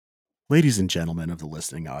Ladies and gentlemen of the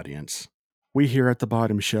listening audience, we here at the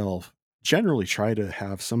Bottom Shelf generally try to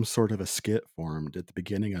have some sort of a skit formed at the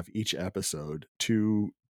beginning of each episode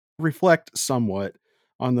to reflect somewhat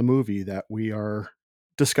on the movie that we are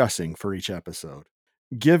discussing for each episode.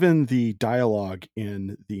 Given the dialogue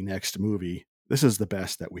in the next movie, this is the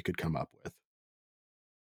best that we could come up with.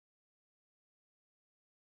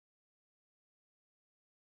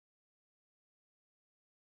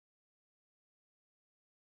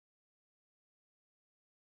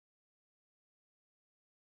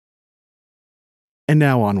 And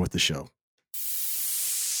now on with the show.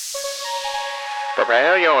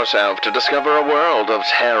 Prepare yourself to discover a world of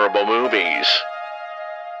terrible movies.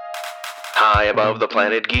 High above the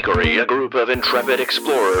planet Geekery, a group of intrepid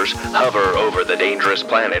explorers hover over the dangerous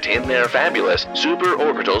planet in their fabulous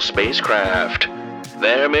superorbital spacecraft.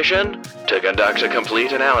 Their mission? To conduct a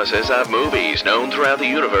complete analysis of movies known throughout the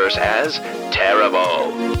universe as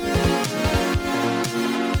terrible.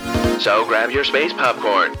 So grab your space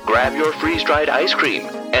popcorn, grab your freeze-dried ice cream,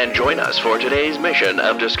 and join us for today's mission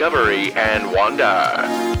of discovery and wonder.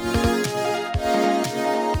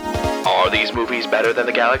 Are these movies better than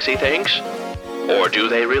the galaxy thinks? Or do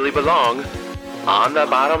they really belong on the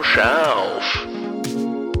bottom shelf?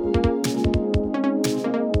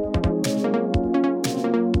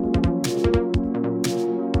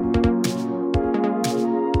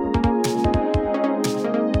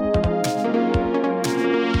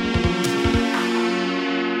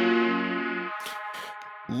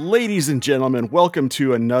 Ladies and gentlemen, welcome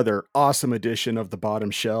to another awesome edition of The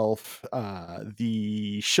Bottom Shelf,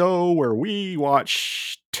 the show where we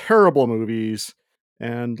watch terrible movies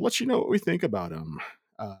and let you know what we think about them.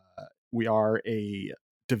 We are a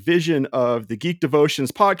division of the Geek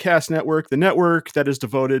Devotions Podcast Network, the network that is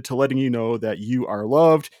devoted to letting you know that you are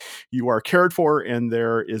loved, you are cared for, and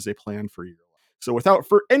there is a plan for you. So without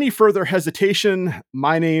any further hesitation,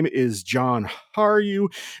 my name is John. How are you?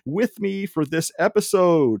 With me for this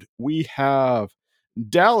episode, we have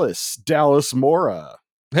Dallas Mora.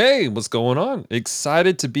 Hey, what's going on?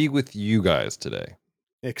 Excited to be with you guys today.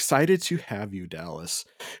 Excited to have you, Dallas.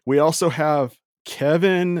 We also have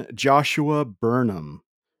Kevin Joshua Burnham,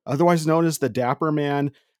 otherwise known as the Dapper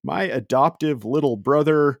Man, my adoptive little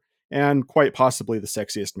brother, and quite possibly the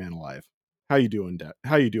sexiest man alive. How you doing,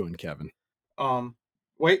 Kevin?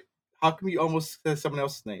 Wait, how come you almost said someone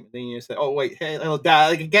else's name? Then you said, oh, wait, hey, hello,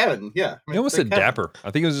 Gavin. Yeah. He almost said Kevin. Dapper.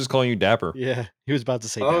 I think he was just calling you Dapper. Yeah, he was about to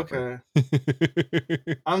say Dapper.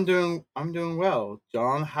 Okay. I'm doing well.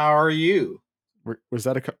 John, how are you? Was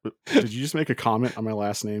that did you just make a comment on my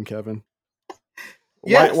last name, Kevin?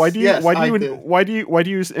 Yes, why do you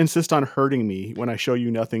did. insist on hurting me when I show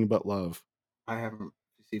you nothing but love? I haven't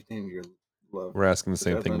received any of your love. We're asking the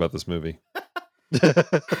same thing about this movie.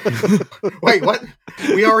 Wait, what?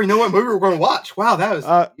 We already know what movie we're going to watch. Wow, that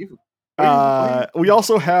was we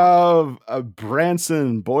also have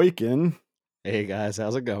Branson Boykin. Hey guys,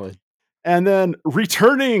 how's it going? And then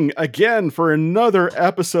returning again for another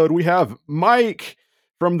episode, we have Mike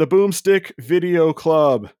from the Boomstick Video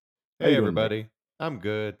Club. Hey everybody, I'm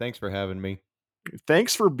good. Thanks for having me.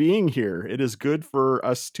 Thanks for being here. It is good for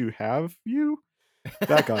us to have you.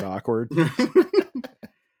 That got awkward.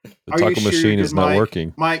 The taco machine is not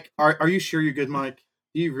working. Mike, are you sure you're good, Mike?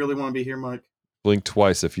 Do you really want to be here, Mike? Blink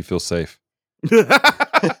twice if you feel safe.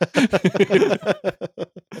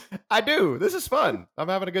 I do. This is fun. I'm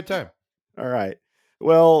having a good time. All right.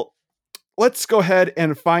 Well, let's go ahead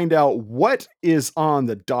and find out what is on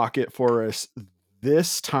the docket for us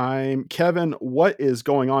this time. Kevin, what is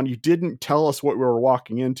going on? You didn't tell us what we were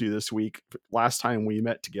walking into this week last time we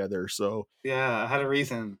met together. So yeah, I had a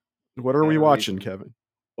reason. What are we watching, Kevin?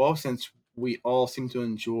 Well, since we all seem to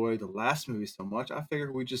enjoy the last movie so much, I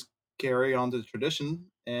figured we just carry on the tradition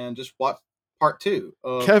and just watch part 2.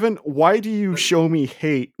 Kevin, why do you show me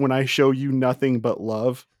hate when I show you nothing but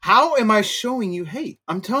love? How am I showing you hate?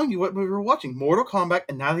 I'm telling you what movie we're watching. Mortal Kombat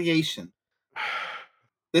Annihilation.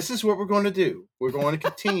 This is what we're going to do. We're going to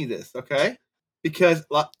continue this, okay? Because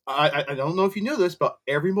I don't know if you know this, but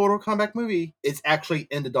every Mortal Kombat movie is actually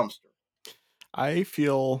in the dumpster. I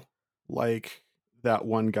feel like that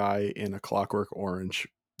one guy in A Clockwork Orange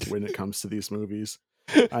when it comes to these movies.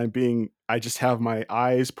 I just have my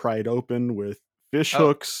eyes pried open with fish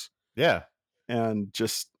hooks. Yeah. And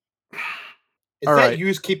just Is all that right. You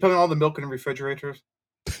just keep putting all the milk in the refrigerators?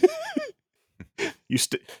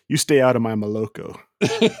 You stay out of my Moloko.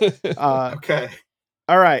 Okay.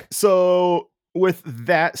 All right. So with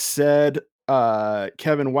that said,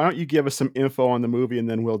 Kevin, why don't you give us some info on the movie and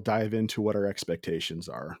then we'll dive into what our expectations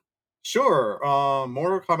are. Sure.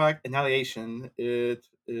 Mortal Kombat Annihilation. It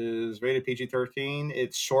is rated PG-13.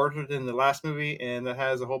 It's shorter than the last movie, and it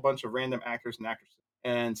has a whole bunch of random actors and actresses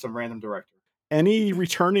and some random director. Any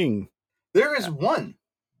returning? There is one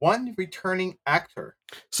returning actor.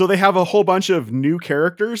 So they have a whole bunch of new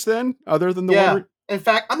characters then, other than the one. In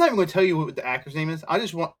fact, I'm not even going to tell you what the actor's name is. I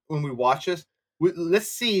just want, when we watch this, let's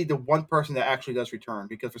see the one person that actually does return,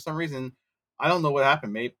 because for some reason, I don't know what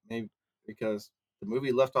happened. Maybe because the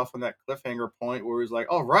movie left off on that cliffhanger point where he's like,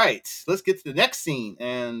 all right, let's get to the next scene.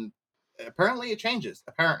 And apparently it changes.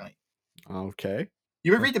 Apparently. Okay.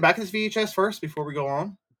 You would read the back of this VHS first before we go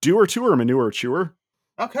on? Doer, tour, manure, chewer.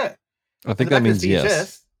 Okay. I think that means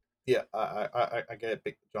yes. Yeah, I get it.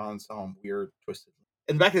 Big John some weird twisted.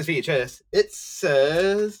 In the back of this VHS, it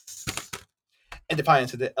says, in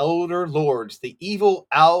defiance of the Elder Lords, the evil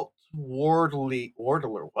Outwardler,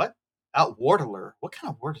 what? Outwardler? What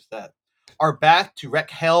kind of word is that? Are back to wreak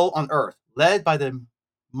hell on Earth, led by the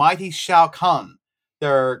mighty Shao Kahn.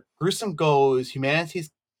 Their gruesome goal is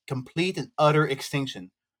humanity's complete and utter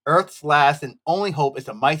extinction. Earth's last and only hope is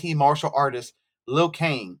the mighty martial artist Liu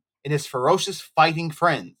Kang and his ferocious fighting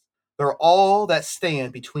friends. They're all that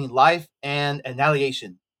stand between life and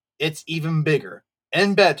annihilation. It's even bigger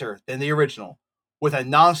and better than the original, with a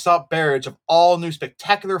non-stop barrage of all new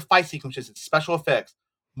spectacular fight sequences and special effects.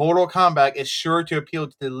 Mortal Kombat is sure to appeal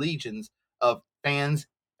to the legions of fans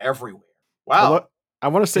everywhere. Wow! I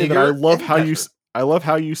want to say that I love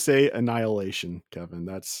how you say Annihilation, Kevin.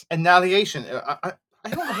 That's Annihilation. I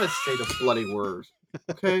don't know how to say the bloody words.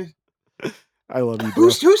 Okay. I love you, bro.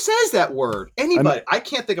 Who says that word? Anybody? I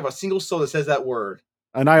can't think of a single soul that says that word.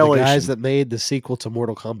 Annihilation. The guys that made the sequel to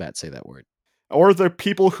Mortal Kombat say that word. Or the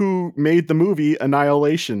people who made the movie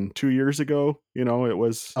Annihilation 2 years ago. You know, it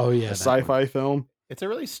was a sci-fi film. It's a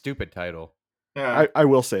really stupid title. Yeah. I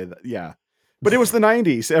will say that, yeah. But it was the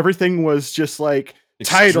 90s. Everything was just like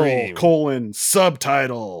Extreme. title,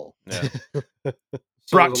 subtitle. Yeah.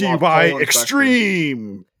 Brought to you by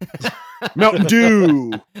Extreme. Mountain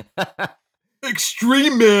Dew.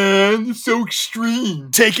 Extreme, man. It's so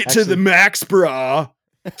extreme. Take it to the max, brah.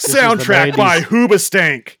 Soundtrack by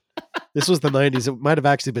Hoobastank. This was the 90s. It might have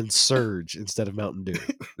actually been Surge instead of Mountain Dew.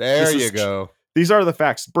 There you go. These are the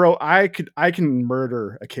facts. Bro, I can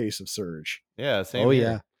murder a case of Surge. Yeah, same Oh, here.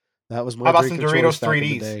 yeah. That was my How about drink some of Doritos choice back in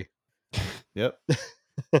the 3Ds? day. Yep.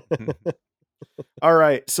 All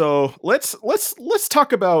right, so let's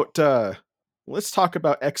talk about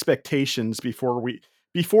expectations before we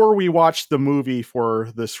watch the movie for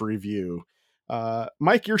this review.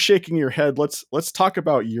 Mike, you're shaking your head. Let's talk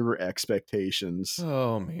about your expectations.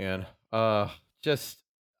 Oh man. I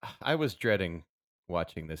was dreading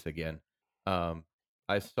watching this again.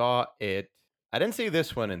 I saw it. I didn't see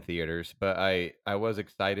this one in theaters, but I was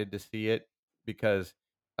excited to see it because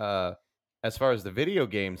as far as the video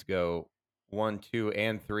games go, 1, 2,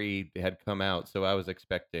 and 3 had come out, so I was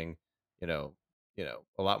expecting, a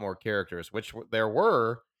lot more characters, which there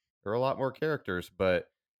were a lot more characters, but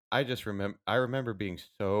I remember being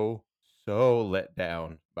so let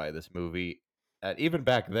down by this movie. Even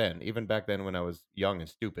back then when I was young and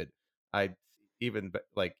stupid, I even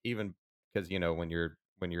because when you're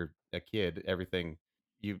a kid, everything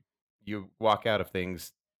you walk out of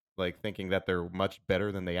things like thinking that they're much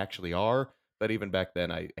better than they actually are. But even back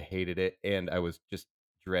then, I hated it, and I was just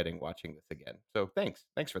dreading watching this again. So thanks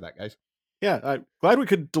for that, guys. Yeah, I'm glad we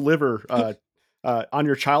could deliver on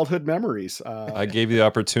your childhood memories. I gave you the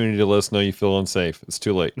opportunity to let us know you feel unsafe. It's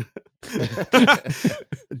too late.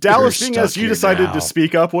 Dallas, being as you decided to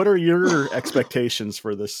speak up, what are your expectations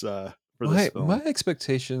for this? Film? My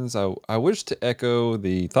expectations, I wish to echo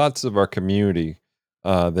the thoughts of our community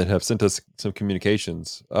that have sent us some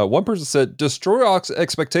communications. One person said, "Destroy all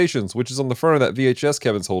expectations," which is on the front of that VHS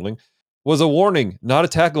Kevin's holding, was a warning, not a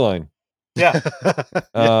tagline. Yeah.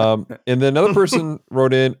 And then another person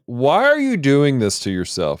wrote in, "Why are you doing this to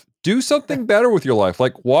yourself? Do something better with your life,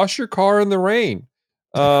 like wash your car in the rain."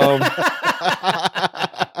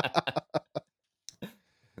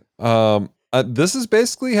 This is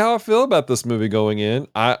basically how I feel about this movie going in.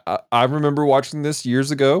 I remember watching this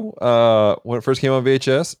years ago when it first came on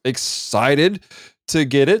VHS, excited to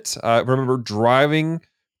get it. I remember driving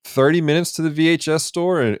 30 minutes to the VHS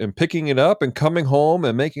store and picking it up and coming home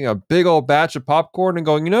and making a big old batch of popcorn and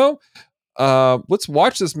going, let's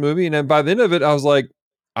watch this movie. And then by the end of it, I was like,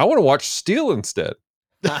 I want to watch Steel instead.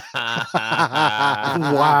 Wow,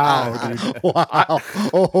 dude. Wow.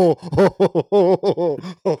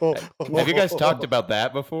 Have you guys talked about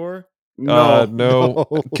that before? No.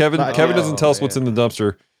 Kevin doesn't tell us what's in the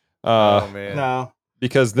dumpster. Oh man. No.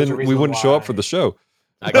 Because There's a then we reason wouldn't show up why. for the show.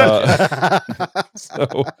 I gotcha.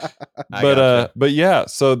 So, I gotcha. but yeah,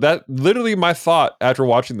 so that literally my thought after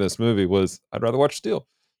watching this movie was I'd rather watch Steel.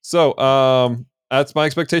 So, that's my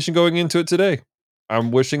expectation going into it today.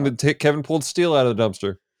 I'm wishing that Kevin pulled Steel out of the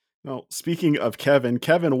dumpster. Well, speaking of Kevin,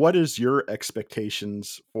 what is your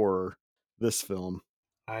expectations for this film?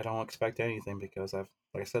 I don't expect anything because like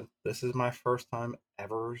I said, this is my first time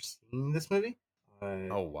ever seeing this movie.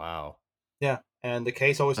 Oh wow. Yeah, and the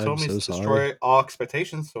case always I'm told me so to destroy all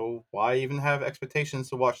expectations. So why even have expectations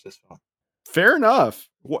to watch this film? Fair enough.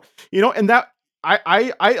 And that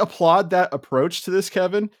I applaud that approach to this,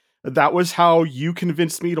 Kevin. That was how you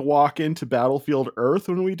convinced me to walk into Battlefield Earth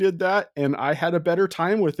when we did that, and I had a better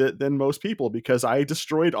time with it than most people because I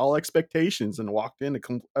destroyed all expectations and walked in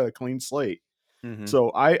a clean slate. Mhm.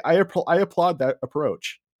 So I applaud that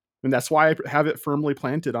approach, and that's why I have it firmly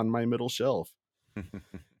planted on my middle shelf.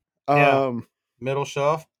 Yeah. Middle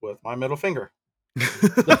shelf with my middle finger.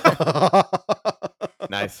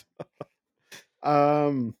 Nice.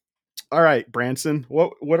 All right, Branson,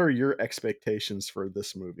 what are your expectations for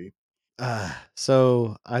this movie?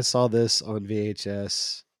 So I saw this on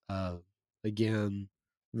VHS. Again,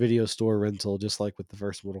 video store rental, just like with the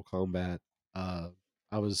first Mortal Kombat.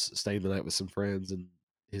 I was staying the night with some friends, and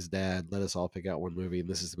his dad let us all pick out one movie, and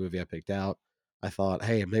this is the movie I picked out. I thought,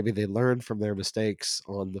 hey, maybe they learned from their mistakes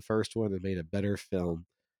on the first one and made a better film.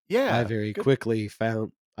 Yeah. I very quickly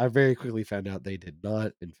found out they did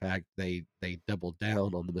not. In fact, they doubled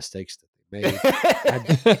down on the mistakes that they made.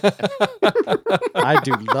 I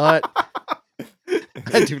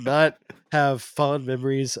do not have fond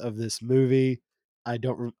memories of this movie. I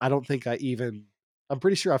don't think I'm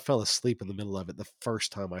pretty sure I fell asleep in the middle of it the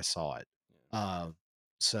first time I saw it.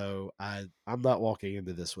 So I'm not walking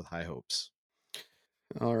into this with high hopes.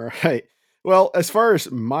 All right. Well, as far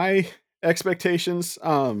as my expectations,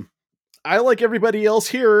 I, like everybody else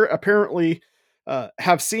here, apparently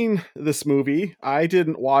have seen this movie. I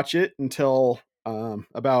didn't watch it until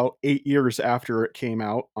about 8 years after it came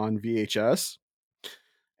out on VHS.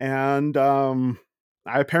 And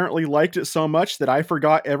I apparently liked it so much that I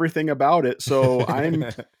forgot everything about it. So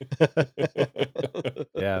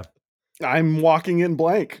Yeah. I'm walking in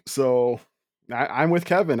blank. So I'm with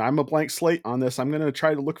Kevin. I'm a blank slate on this. I'm going to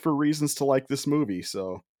try to look for reasons to like this movie.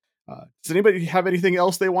 So, does anybody have anything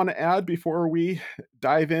else they want to add before we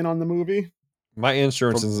dive in on the movie? My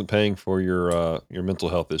insurance isn't paying for your mental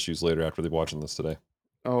health issues later after they're watching this today.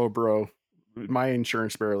 Oh, bro, my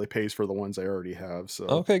insurance barely pays for the ones I already have. So,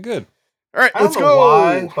 Okay, good. All right, I let's don't know go.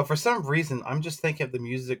 why, but for some reason, I'm just thinking of the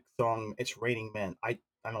music song "It's Raining Men." I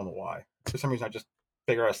don't know why. For some reason, I just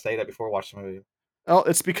figure I'd say that before watching the movie. Well,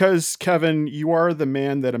 it's because Kevin, you are the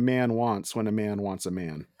man that a man wants when a man wants a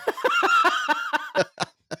man.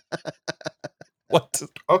 What?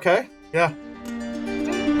 Okay, yeah.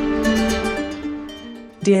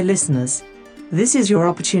 Dear listeners, this is your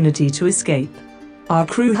opportunity to escape. Our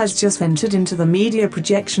crew has just entered into the media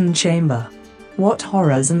projection chamber. What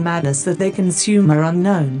horrors and madness that they consume are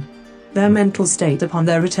unknown. Their mental state upon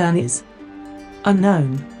their return is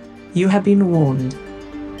unknown. You have been warned.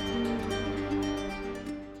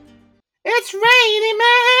 It's raining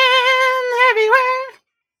men everywhere.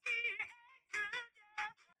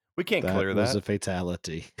 We can't That clear was that. a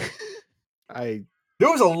fatality. There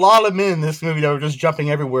was a lot of men in this movie that were just jumping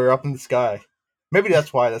everywhere up in the sky. Maybe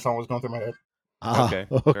that's why that song was going through my head. Okay,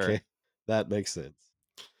 Okay. sure. That makes sense.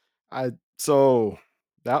 So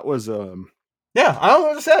that was Yeah, I don't know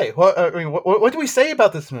what to say. What do we say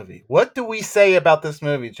about this movie? What do we say about this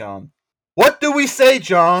movie, John? What do we say,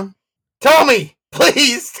 John? Tell me,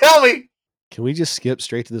 please, tell me. Can we just skip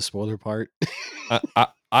straight to the spoiler part?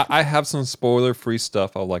 I have some spoiler-free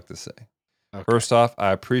stuff I'd like to say. Okay. First off,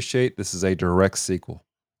 I appreciate this is a direct sequel.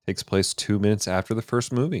 Takes place 2 minutes after the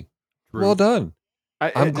first movie. True. Well done.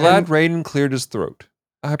 I'm glad Raiden cleared his throat.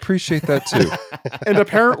 I appreciate that too. And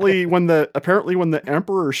apparently when the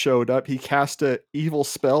emperor showed up, he cast a evil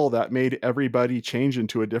spell that made everybody change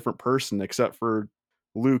into a different person except for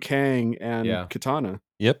Liu Kang and Yeah. Katana.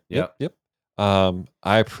 Yep. I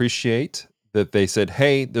appreciate that they said,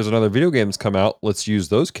 "Hey, there's another video games come out. Let's use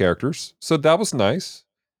those characters." So that was nice.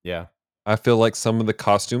 Yeah. I feel like some of the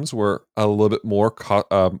costumes were a little bit more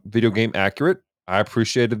video game accurate. I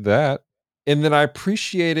appreciated that. And then I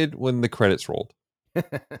appreciated when the credits rolled.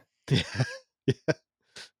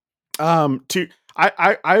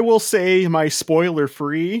 I will say my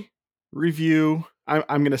spoiler-free review.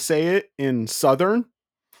 I'm gonna say it in Southern.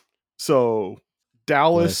 So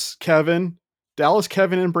Dallas, Kevin,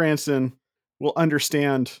 and Branson will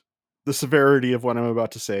understand the severity of what I'm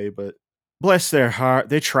about to say, but bless their heart,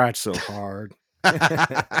 they tried so hard.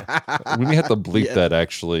 We may have to bleep Yeah. that,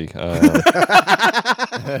 actually.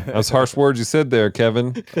 Those harsh words you said there,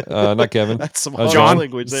 Kevin. Not Kevin. That's some John. harsh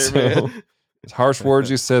language there, So, man. harsh words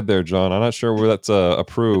you said there, John. I'm not sure where that's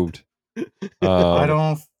approved. I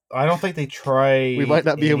don't think they try. We might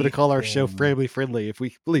not be able to call our show anything. family friendly if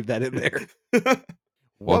we leave that in there. What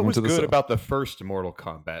Welcome was to the good South. about the first Mortal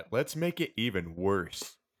Kombat? Let's make it even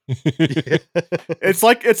worse. It's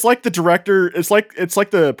like the director. It's like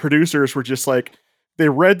the producers were just like, they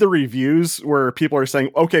read the reviews where people are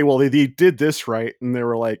saying, okay, well, they did this right, and they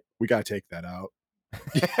were like, we gotta take that out.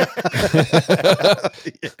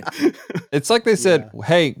 It's like they said,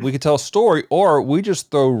 hey, we could tell a story, or we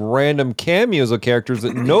just throw random cameos of characters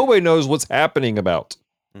that nobody knows what's happening about.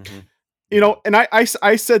 Mm-hmm. You know, and I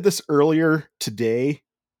said this earlier today,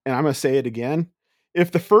 and I'm gonna say it again.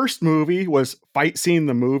 If the first movie was fight scene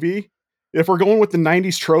the movie, if we're going with the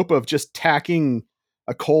 90s trope of just tacking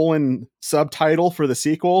a colon subtitle for the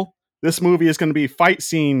sequel, this movie is going to be fight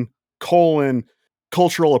scene colon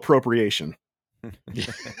cultural appropriation. Yeah.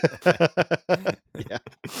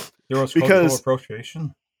 There was Because- cultural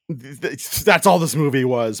appropriation. That's all this movie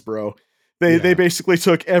was, bro. They basically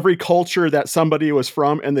took every culture that somebody was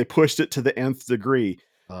from and they pushed it to the nth degree.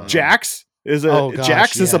 Jax is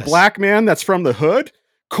a black man that's from the hood.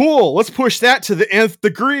 Cool, let's push that to the nth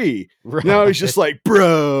degree. Right. Now he's just like,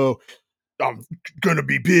 bro, I'm gonna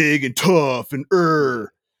be big and tough and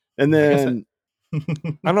and then I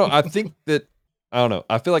don't know. I think that I don't know.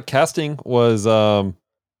 I feel like casting was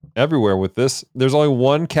everywhere with this. There's only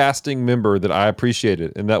one casting member that I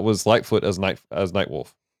appreciated, and that was Lightfoot as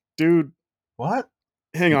Nightwolf. dude, What?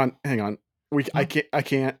 hang on.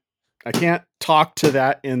 I can't talk to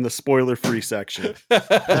that in the spoiler-free section.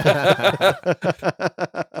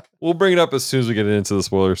 We'll bring it up as soon as we get into the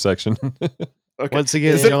spoiler section. Okay. Once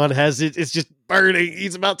again, Is it- John has it. It's just burning.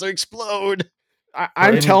 He's about to explode.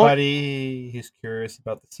 I'm telling. Anybody who's curious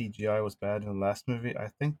about the CGI was bad in the last movie. I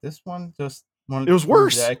think this one just wanted It was to prove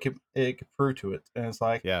worse. that it could prove to it, and it's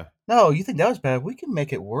like, Yeah. no, you think that was bad? We can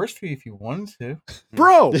make it worse for you if you wanted to.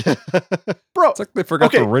 Bro. It's like they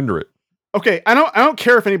forgot to Okay. render it. Okay, I don't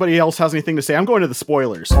care if anybody else has anything to say. I'm going to the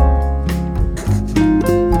spoilers.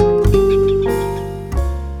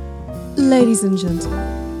 Ladies and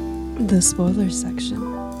gentlemen, the spoiler section.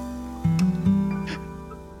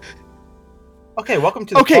 Okay, welcome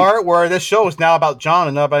to the part where this show is now about John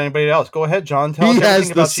and not about anybody else. Go ahead, John. Tell He us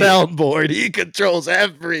has everything the about you. soundboard. He controls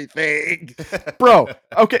everything. Bro,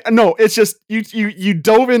 okay, no, it's just you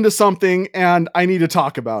dove into something and I need to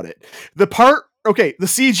talk about it. The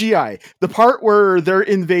CGI, the part where they're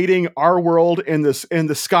invading our world and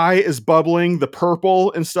the sky is bubbling, the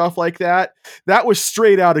purple and stuff like that, that was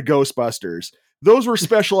straight out of Ghostbusters. Those were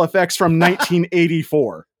special effects from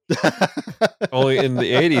 1984. Only in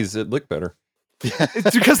the 80s, it looked better.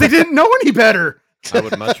 It's because they didn't know any better. I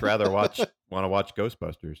would much rather want to watch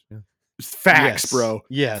Ghostbusters. Yeah. Facts, Yes. bro.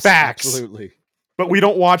 Yes, Facts. absolutely. But we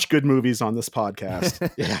don't watch good movies on this podcast.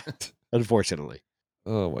 Yeah, unfortunately.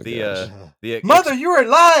 Oh my gosh. The Mother, you're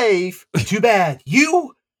alive. Too bad.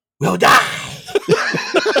 You will die.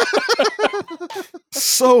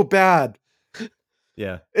 So bad.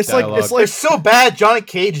 yeah. It's dialogue. like It's so bad. Johnny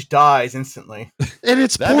Cage dies instantly. And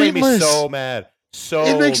it's that made me pointless. so mad. So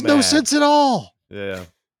It makes no mad. sense at all. Yeah.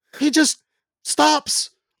 He just stops.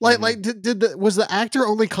 Like, Mhm. was the actor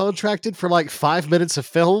only contracted for like 5 minutes of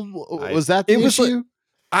film? Was that the It was issue?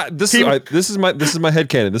 This is my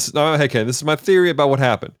headcanon. This is not my headcanon. This is my theory about what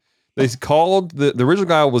happened. They called the original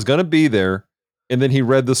guy was going to be there, and then he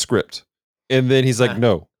read the script, and then he's like,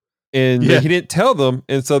 no, and then he didn't tell them,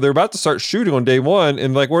 and so they're about to start shooting on day one,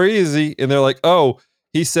 and like, where is he? And they're like, oh,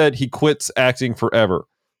 he said he quits acting forever,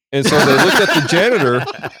 and so they looked at the janitor,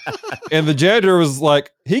 and the janitor was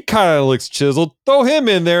like, he kind of looks chiseled. Throw him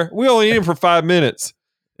in there. We only need him for 5 minutes.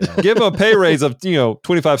 Yeah. Give him a pay raise of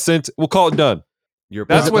 25 cents. We'll call it done. That's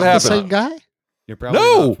probably what The happened. same guy You're probably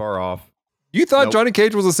No. not far off. You thought Nope. Johnny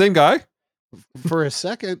Cage was the same guy? for a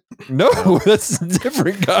second. No, that's a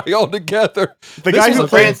different guy altogether. the This guy was who a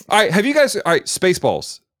played. All right, have you guys? All right,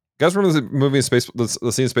 Spaceballs. You guys remember the movie in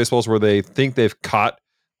the scene in Spaceballs where they think they've caught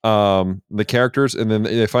the characters and then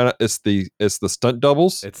they find out it's the stunt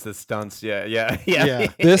doubles. It's the stunts. Yeah. Yeah.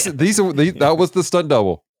 That was the stunt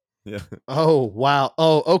double. Yeah. Oh wow.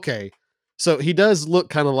 Oh okay. So he does look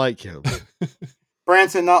kind of like him.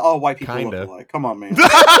 Branson, not all white people Kinda. look alike. Come on, man.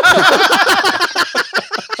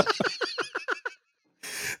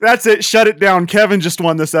 That's it. Shut it down. Kevin just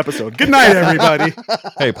won this episode. Good night, everybody.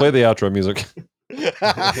 Hey, play the outro music.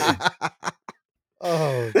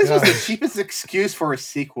 Oh, This was the gosh. cheapest excuse for a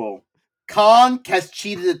sequel. Khan has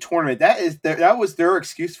cheated the tournament. That was their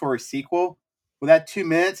excuse for a sequel. with that 2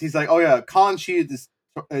 minutes, he's like, "Oh yeah, Colin cheated this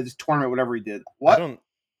tournament, whatever he did." What?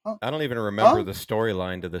 I don't even remember Huh? the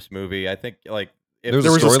storyline to this movie. I think like if There's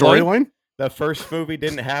There was a storyline. the first movie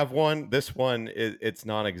didn't have one, this one it's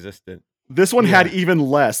non-existent. This one had Yeah. even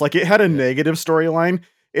less. Like it had a negative storyline.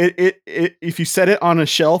 It if you set it on a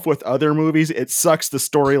shelf with other movies, it sucks the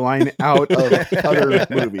storyline out of other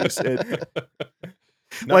movies.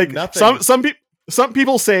 Some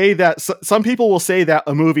people say that some people will say that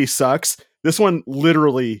a movie sucks. This one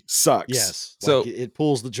literally sucks. Yes. So- Like, it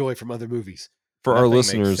pulls the joy from other movies. For our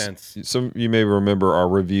Nothing makes listeners, sense. some you may remember our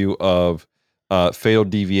review of Fatal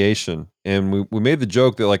Deviation, and we made the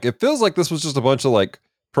joke that like it feels like this was just a bunch of like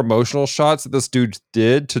promotional shots that this dude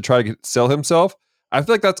did to try to sell himself. I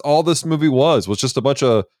feel like that's all this movie was just a bunch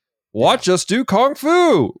of watch us do kung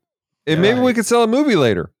fu, and maybe we could sell a movie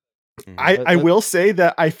later. I will say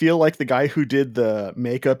that I feel like the guy who did the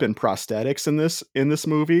makeup and prosthetics in this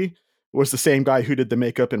movie was the same guy who did the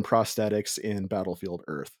makeup and prosthetics in Battlefield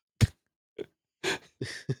Earth.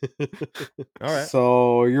 All right.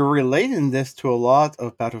 So you're relating this to a lot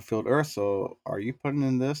of Battlefield Earth. So are you putting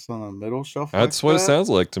in this on a middle shelf? That's like what it that? sounds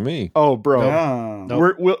like to me. Oh, bro, Yeah.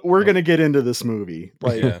 Nope. we're gonna get into this movie.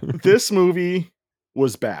 Like Yeah. this movie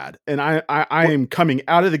was bad, and I am coming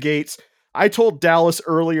out of the gates. I told Dallas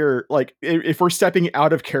earlier, like if we're stepping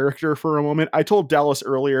out of character for a moment, I told Dallas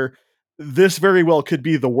earlier, this very well could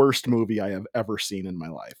be the worst movie I have ever seen in my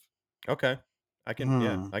life. Okay. I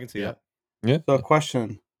can see that. Yeah. So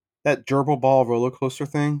question: that gerbil ball roller coaster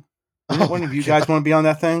thing. Oh One of my you guys want to be on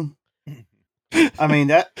that thing? I mean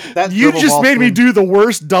that You gerbil just ball made me thing- do the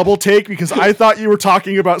worst double take because I thought you were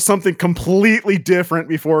talking about something completely different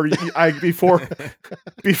before I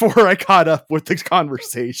caught up with this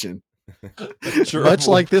conversation. Much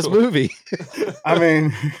like this movie. I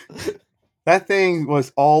mean, that thing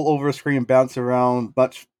was all over the screen, bouncing around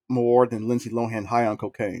much more than Lindsay Lohan high on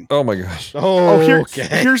cocaine. Oh my gosh. Oh, okay.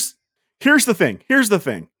 Here's the thing.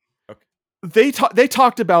 Okay. They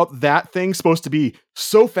talked about that thing supposed to be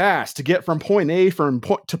so fast to get from point A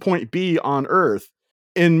to point B on Earth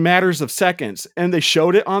in matters of seconds, and they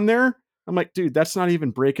showed it on there. I'm like, dude, that's not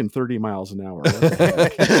even breaking 30 miles an hour. What the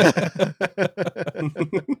heck?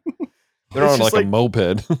 They're It's on just like a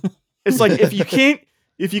moped. It's like if you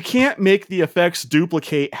can't make the effects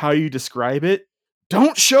duplicate how you describe it,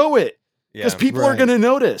 don't show it because Yeah. people are Right. going to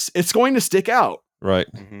notice. It's going to stick out. Right.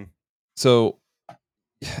 Mhm. So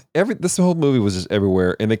this whole movie was just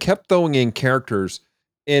everywhere, and they kept throwing in characters.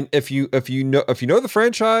 And if you know the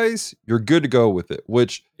franchise, you're good to go with it.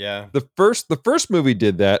 Which Yeah. the first movie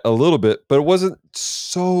did that a little bit, but it wasn't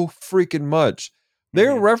so freaking much. They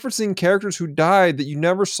were referencing characters who died that you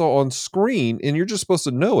never saw on screen, and you're just supposed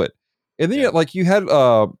to know it. And then you had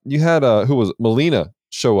who was it? Melina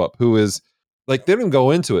show up, who is like they didn't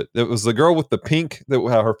go into it. It was the girl with the pink that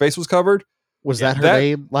how her face was covered. Was Yeah, that her that-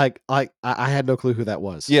 name? Like, I had no clue who that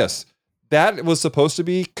was. Yes, that was supposed to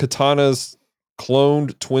be Katana's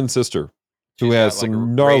cloned twin sister, who She's has got, some like,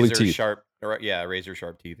 gnarly razor teeth. razor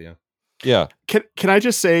sharp teeth. Yeah. Yeah, Can I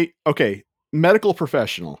just say, okay, medical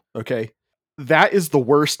professional, okay? That is the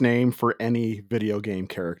worst name for any video game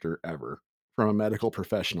character ever from a medical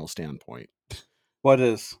professional standpoint. What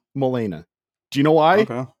is? Melena. Do you know why?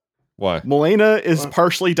 Okay. why? Melena is What?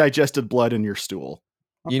 partially digested blood in your stool.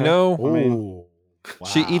 You Okay. know, I mean- Ooh,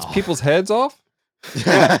 she eats wow. people's heads off.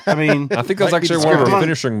 I mean, I think that's Might be actually one of her descriptive.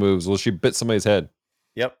 finishing moves. Was she bit somebody's head?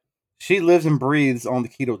 Yep. she lives and breathes on the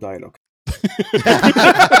keto diet. Okay.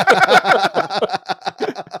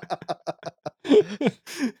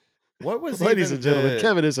 What was Ladies even and gentlemen, the-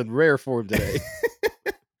 Kevin is in rare form today.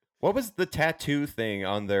 What was the tattoo thing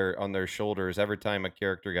on their shoulders every time a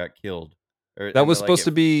character got killed? That was supposed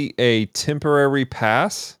to be a temporary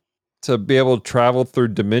pass to be able to travel through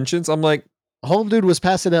dimensions. I'm like, Home dude was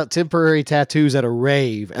passing out temporary tattoos at a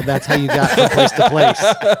rave, and that's how you got from place to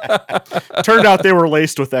place. Turned out they were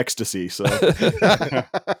laced with ecstasy. So like, I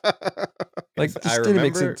this didn't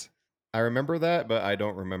make remember- sense. I remember that, but I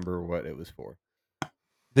don't remember what it was for.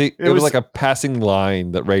 It It was was- like a passing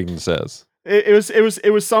line that Raiden says. they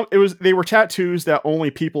were tattoos that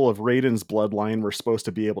only people of Raiden's bloodline were supposed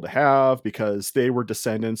to be able to have because they were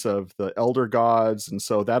descendants of the elder gods, and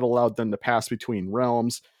so that allowed them to pass between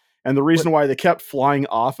realms. And the reason why they kept flying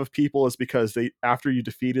off of people is because after you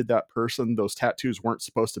defeated that person, those tattoos weren't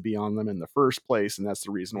supposed to be on them in the first place, and that's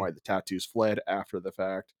the reason why the tattoos fled after the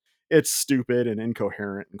fact. It's stupid and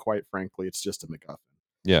incoherent, and quite frankly, it's just a MacGuffin.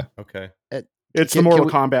 Yeah. Okay. It's Can- the Mortal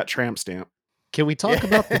can we- Kombat tramp stamp. Can we talk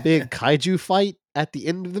about the big kaiju fight at the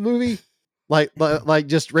end of the movie? Like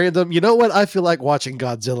just random. You know what? I feel like watching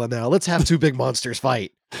Godzilla now. Let's have two big monsters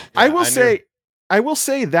fight. I Yeah, will knew- say, I will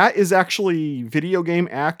say that is actually video game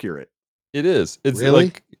accurate. It is. It's Really?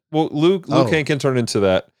 like, well, Liu Oh. Kang can turn into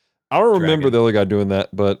that. I don't remember Dragon. the other guy doing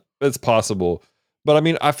that, but it's possible. But I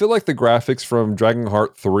mean, I feel like the graphics from Dragon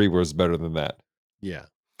Heart 3 was better than that. Yeah.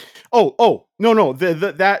 Oh, no.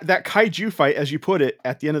 That kaiju fight, as you put it,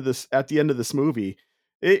 at the end of this movie,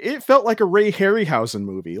 it felt like a Ray Harryhausen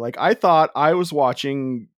movie. Like, I thought I was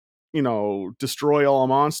watching, Destroy All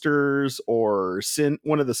Monsters or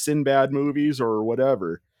one of the Sinbad movies or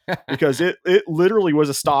whatever, because it literally was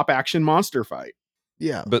a stop action monster fight.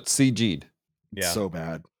 Yeah. But CG'd. Yeah. So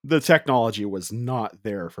bad. The technology was not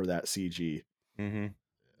there for that CG. Mm-hmm.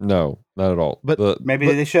 No, not at all. But- Maybe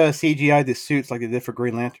they should have CGI'd the suits like they did for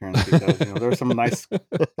Green Lantern, because there were some nice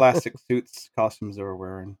plastic suits, costumes they were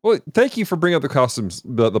wearing. Well, thank you for bringing up the costumes,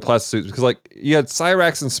 the plastic suits, because like you had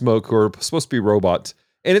Cyrax and Smoke who are supposed to be robots,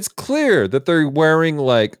 and it's clear that they're wearing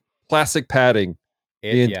like plastic padding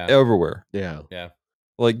everywhere. Yeah.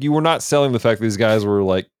 Like you were not selling the fact that these guys were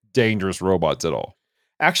like dangerous robots at all.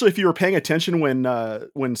 Actually, if you were paying attention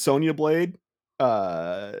when Sonya Blade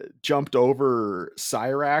jumped over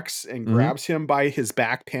Cyrax and grabs him by his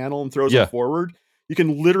back panel and throws him forward, you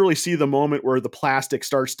can literally see the moment where the plastic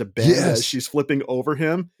starts to bend as she's flipping over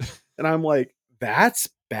him. And I'm like, that's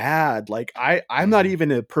bad. Like I'm not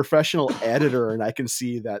even a professional editor, and I can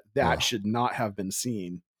see that should not have been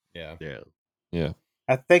seen. Yeah.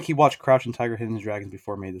 I think he watched Crouching Tiger, Hidden Dragons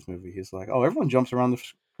before he made this movie. He's like, oh, everyone jumps around the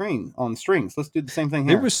screen on strings. Let's do the same thing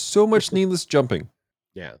here. There was so much needless jumping.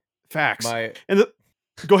 Yeah. Facts.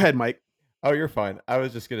 Go ahead, Mike. Oh, you're fine. I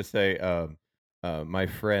was just gonna say, my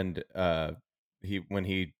friend,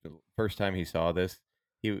 when first time he saw this,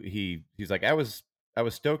 he's like, I was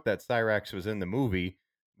stoked that Cyrax was in the movie,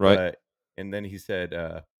 right? And then he said,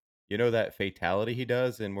 that fatality he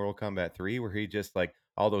does in Mortal Kombat 3, where he just like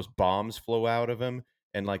all those bombs flow out of him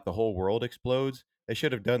and like the whole world explodes. They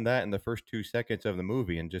should have done that in the first 2 seconds of the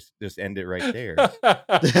movie and just end it right there.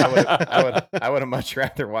 I would have much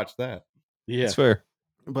rather watched that. Yeah, it's fair.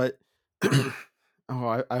 But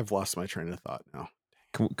I've lost my train of thought now.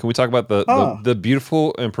 Can we talk about the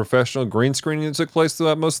beautiful and professional green screening that took place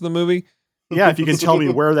throughout most of the movie? Yeah, if you can tell me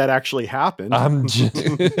where that actually happened.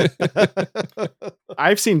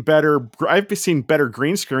 I've seen better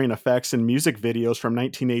green screen effects in music videos from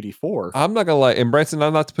 1984. I'm not gonna lie, and Branson,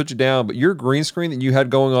 I'm not to put you down, but your green screen that you had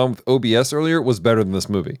going on with OBS earlier was better than this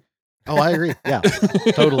movie. Oh, I agree. Yeah,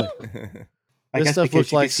 totally. This stuff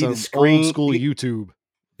looks like some old school YouTube.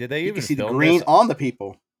 Did they You even can see the film green this? on the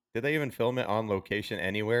people. Did they even film it on location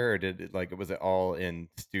anywhere, or was it all in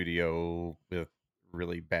studio with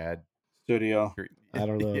really bad Studio. I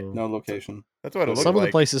don't know. No location. That's what it looked Some of like.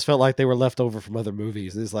 the places felt like they were left over from other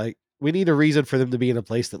movies. It's like, we need a reason for them to be in a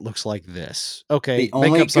place that looks like this. Okay, The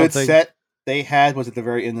only make up good something. set they had was at the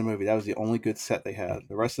very end of the movie. That was the only good set they had.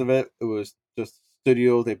 The rest of it was just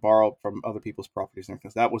studio they borrowed from other people's properties and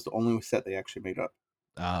everything. That was the only set they actually made up.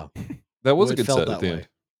 That was Well, a it good felt set that at the way. end.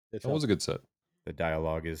 That was a good set. The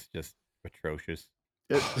dialogue is just atrocious.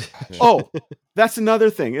 Oh, that's another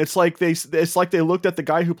thing. It's like they looked at the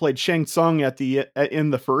guy who played Shang Tsung in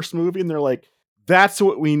the first movie, and they're like, "That's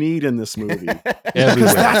what we need in this movie."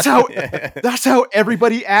 Because that's how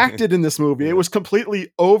everybody acted in this movie. It was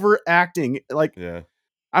completely overacting. Like,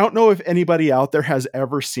 I don't know if anybody out there has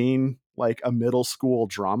ever seen like a middle school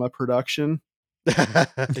drama production, but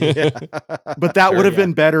that would have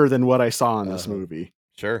been better than what I saw in this movie.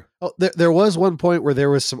 Sure. Oh, there was one point where there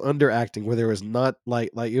was some underacting, where there was not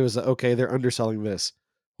like it was okay, they're underselling this.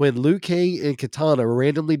 When Liu Kang and Katana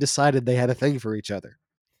randomly decided they had a thing for each other.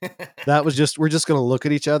 That was just, we're just gonna look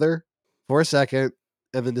at each other for a second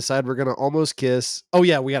and then decide we're gonna almost kiss. Oh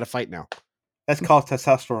yeah, we gotta fight now. That's called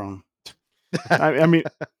testosterone. I mean,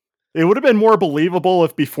 it would have been more believable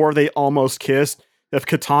if before they almost kissed, if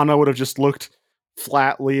Katana would have just looked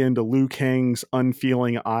flatly into Liu Kang's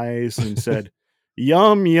unfeeling eyes and said,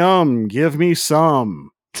 "Yum, yum, give me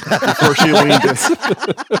some," before she leaned in.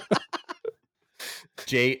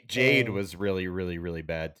 Jade was really, really, really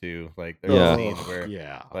bad too. Like there were scenes where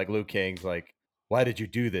like Liu Kang's like, "Why did you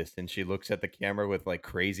do this?" And she looks at the camera with like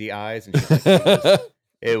crazy eyes and she's like,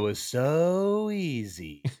 it was so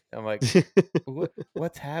easy. I'm like,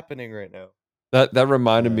 what's happening right now? That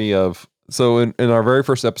reminded me of, so in our very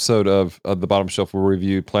first episode of the Bottom Shelf, we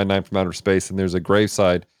reviewed Plan 9 from Outer Space, and there's a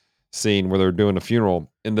graveside scene where they're doing a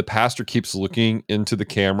funeral, and the pastor keeps looking into the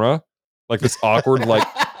camera, like this awkward, like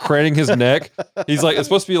craning his neck. He's like, it's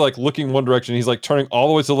supposed to be like looking one direction. He's like turning all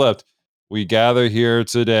the way to the left. We gather here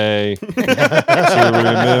today to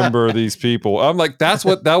remember these people. I'm like, that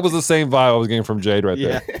was the same vibe I was getting from Jade right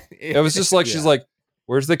there. It was just like, she's like,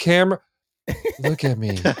 where's the camera? Look at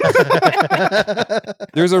me.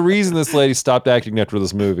 There's a reason this lady stopped acting after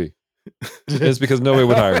this movie. It's because nobody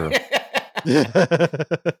would hire her.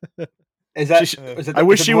 Is that? She- is that I the-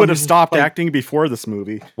 wish is that she the one would have who's stopped played- acting before this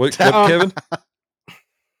movie. What, Um, Kevin?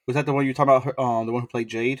 Was that the one you were talking about? The one who played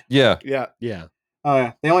Jade. Yeah. Yeah. Yeah. Oh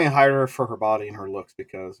yeah, they only hired her for her body and her looks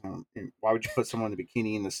because why would you put someone in a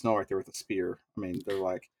bikini in the snow right there with a spear? I mean, they're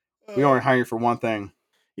like, we only hire you for one thing.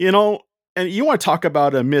 You know, and you want to talk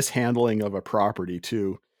about a mishandling of a property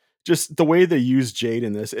too. Just the way they used Jade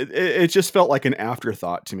in this, it just felt like an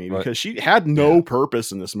afterthought to me Right. because she had no Yeah.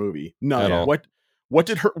 purpose in this movie. None. At all.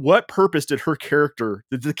 What purpose did the character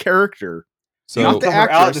So You put her out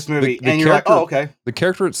of actress- this movie, the and you're like, character- oh okay. the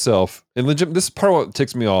character itself, and legit, this is part of what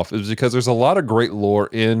ticks me off, is because there's a lot of great lore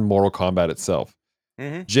in Mortal Kombat itself.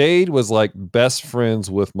 Mhm. Jade was like best friends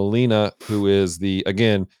with Melina, who is the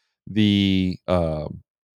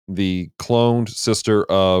cloned sister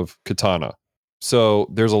of Katana. So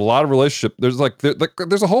there's a lot of relationship. There's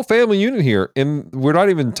there's a whole family unit here, and we're not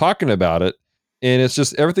even talking about it. And it's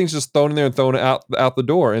just everything's just thrown in there and thrown out the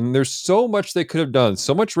door. And there's so much they could have done,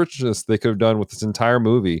 so much richness they could have done with this entire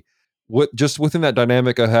movie. Just within that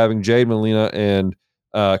dynamic of having Jade, Melina, and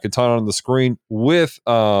Katana on the screen with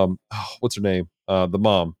what's her name? The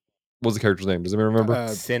mom. What's the character's name? Does anyone remember?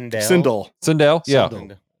 Sindel. Sindel. Yeah.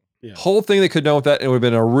 Sindel. Yeah. Whole thing they could have done with that, and it would have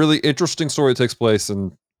been a really interesting story that takes place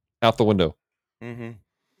and out the window. Mm-hmm.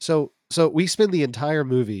 So we spend the entire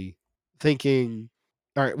movie thinking,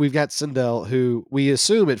 all right, we've got Sindel, who we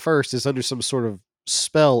assume at first is under some sort of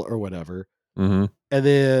spell or whatever. Mm-hmm. And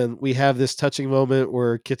then we have this touching moment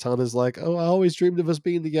where Kitana's like, oh, I always dreamed of us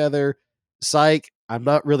being together. Psych, I'm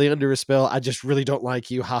not really under a spell. I just really don't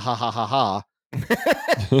like you. Ha ha ha ha ha.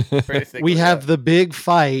 We have the big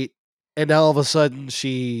fight, and now all of a sudden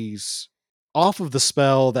she's off of the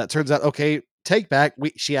spell. That turns out, okay, take back.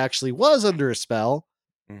 She actually was under a spell.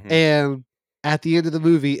 Mhm. And at the end of the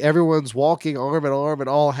movie, everyone's walking arm in arm and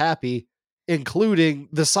all happy, including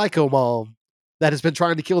the psycho mom that has been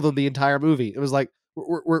trying to kill them the entire movie. It was like,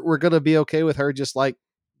 we're going to be okay with her just like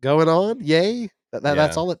going on. Yay.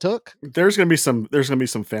 That's all it took. There's gonna be some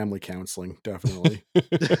family counseling, definitely.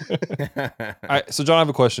 So John, I have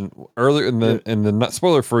a question. Earlier in the not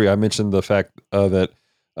spoiler free, I mentioned the fact that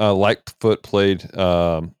Lightfoot played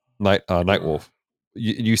Nightwolf.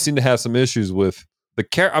 You seem to have some issues with the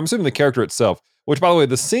character. I'm assuming the character itself. Which, by the way,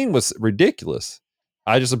 the scene was ridiculous.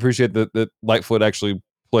 I just appreciate that Lightfoot actually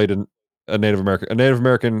played a Native American. A Native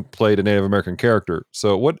American played a Native American character.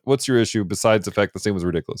 So what's your issue besides the fact the scene was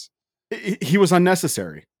ridiculous? He was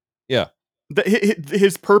unnecessary. Yeah.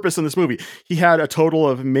 His purpose in this movie, he had a total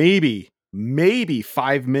of maybe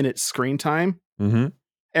 5 minutes screen time. Mm-hmm.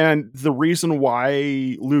 And the reason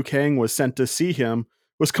why Liu Kang was sent to see him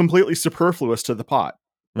was completely superfluous to the plot.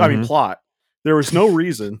 There was no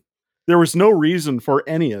reason. There was no reason for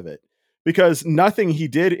any of it because nothing he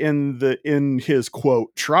did in his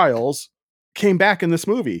quote trials came back in this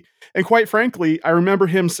movie. And quite frankly, I remember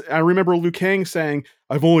Liu Kang saying,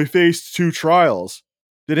 "I've only faced 2 trials."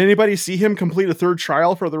 Did anybody see him complete a 3rd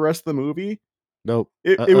trial for the rest of the movie? Nope.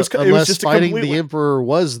 It was just fighting the Emperor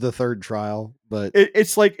was the 3rd trial, but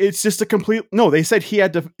it's just a complete no. They said he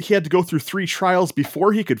had to go through 3 trials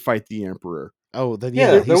before he could fight the Emperor. Oh, then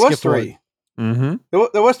Yeah, there was 3. Mm-hmm.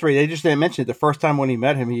 There was 3. They just didn't mention it. The first time when he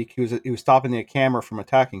met him, he was stopping the camera from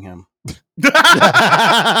attacking him.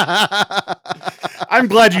 I'm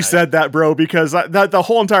glad you said that, bro, because the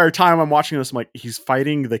whole entire time I'm watching this, I'm like, he's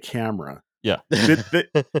fighting the camera. Yeah.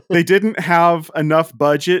 They didn't have enough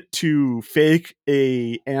budget to fake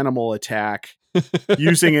a animal attack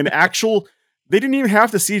using an actual. They didn't even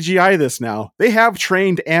have to CGI this now. They have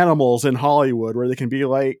trained animals in Hollywood where they can be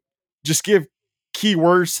like, just give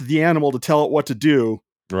keywords to the animal to tell it what to do.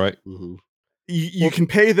 Right. Mhm. You can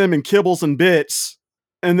pay them in kibbles and bits,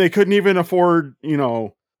 and they couldn't even afford,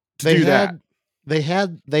 to do that. They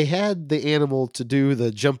had the animal to do the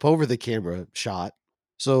jump over the camera shot.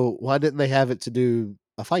 So why didn't they have it to do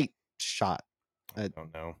a fight shot? I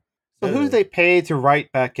don't know. So who did they pay to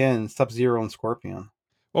write back in Sub-Zero and Scorpion?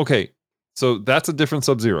 Okay. So that's a different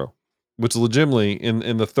Sub-Zero, which legitimately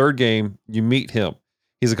in the 3rd game, you meet him.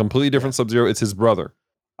 He's a completely different Sub-Zero. It's his brother.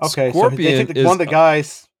 Okay, Scorpion so they took one of the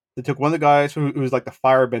guys. They took one of the guys who was like the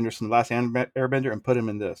firebender from the last Airbender and put him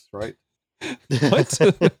in this, right? What?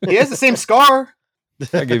 He has the same scar.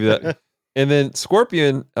 I give you that. And then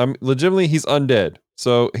Scorpion, legitimately, he's undead,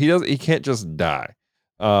 so he can't just die.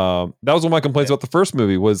 That was one of my complaints about the first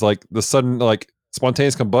movie was like the sudden like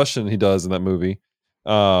spontaneous combustion he does in that movie.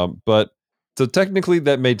 But so technically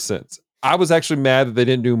that made sense. I was actually mad that they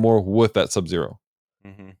didn't do more with that Sub-Zero.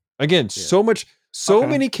 Mm-hmm. Again, so much So Okay.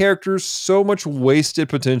 many characters, so much wasted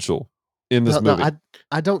potential in this No, movie.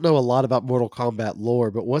 I don't know a lot about Mortal Kombat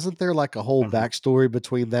lore, but wasn't there like a whole Mhm. backstory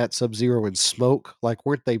between that Sub-Zero and Smoke? Like,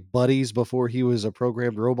 weren't they buddies before he was a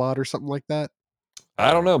programmed robot or something like that?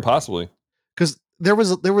 I don't know, possibly. Because there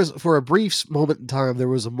was for a brief moment in time, there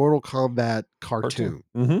was a Mortal Kombat cartoon.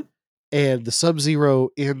 Mm-hmm. And the Sub-Zero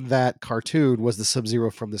in that cartoon was the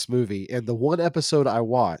Sub-Zero from this movie. And the one episode I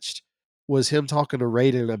watched was him talking to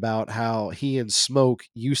Raiden about how he and Smoke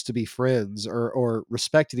used to be friends or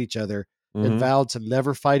respected each other and Mm-hmm. vowed to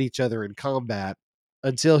never fight each other in combat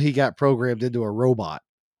until he got programmed into a robot.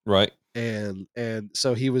 Right. And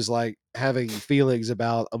so he was like having feelings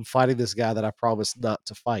about, I'm fighting this guy that I promised not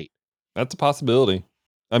to fight. That's a possibility.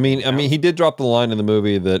 I mean, he did drop the line in the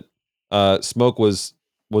movie that Smoke was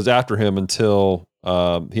after him until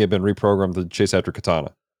he had been reprogrammed to chase after Katana.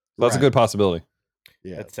 So that's a Right. good possibility.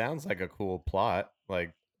 Yeah. It sounds like a cool plot,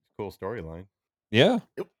 like cool storyline. Yeah.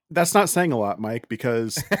 That's not saying a lot, Mike,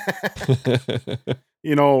 because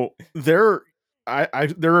you know there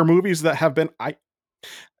are movies that have been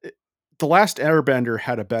The Last Airbender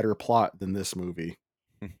had a better plot than this movie.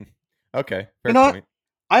 Okay, fair You know what? point.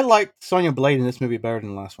 I liked Sonya Blade in this movie better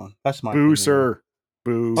than the last one. That's my Boo, opinion. sir.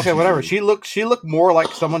 Boo. Okay, whatever. She looked more like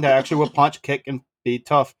someone that actually would punch, kick, and be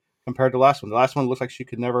tough compared to the last one. The last one looks like she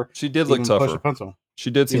could never She did look even push tougher. a pencil.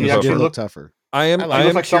 She did seem She She tougher. did actually look looked- tougher. I am I I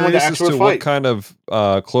am like someone that curious as actually to would what fight. kind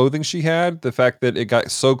of clothing she had. The fact that it got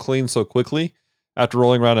so clean so quickly after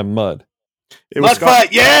rolling around in mud. It was Mud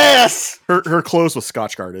fight, yes. her clothes was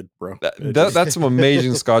Scotch guarded, bro. It just- That's some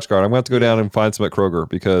amazing Scotch guard. I'm going to have to go down and find some at Kroger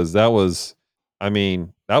because that was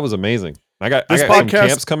amazing. I got This some podcast-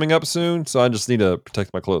 camps coming up soon, so I just need to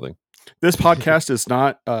protect my clothing. This podcast is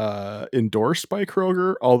not endorsed by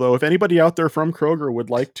Kroger, although if anybody out there from Kroger would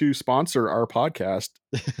like to sponsor our podcast,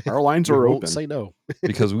 our lines We are won't open. say no.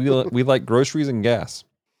 Because we like groceries and gas.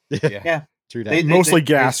 Yeah. True that. They- Mostly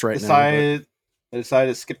gas right now, They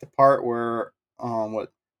decided to skip the part where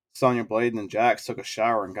what Sonya Blade and Jax took a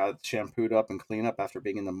shower and got shampooed up and cleaned up after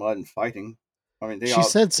being in the mud and fighting. I mean, She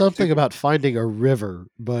said something about finding a river,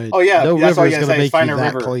 but Oh, yeah, no that's all river you is gotta going to say is make find you a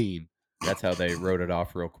that river. clean. That's how they wrote it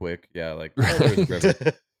off real quick. Yeah, like oh, there's a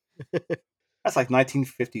river. That's like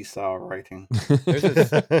 1950s style writing.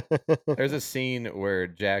 There's a scene where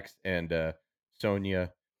Jax and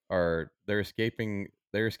Sonya they're escaping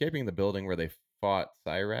the building where they fought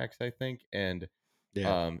Cyrax, I think, and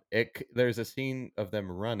Yeah. there's a scene of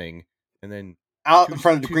them running, and then Out Two- in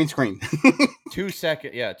front of the two- green screen. 2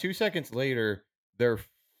 seconds later they're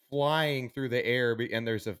flying through the air and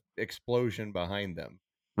there's an explosion behind them.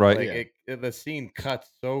 Right. Like the scene cuts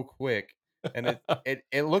so quick, and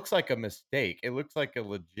it looks like a mistake. It looks like a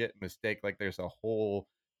legit mistake. Like there's a whole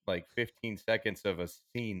like 15 seconds of a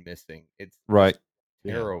scene missing. It's Right.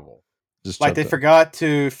 terrible. Just Like jumped they in. forgot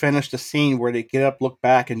to finish the scene where they get up, look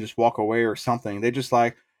back, and just walk away or something. They just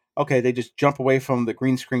like, okay, they just jump away from the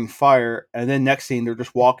green screen fire, and then next scene they're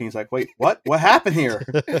just walking. It's like, wait, what? What happened here?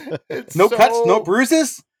 It's No cuts, no so-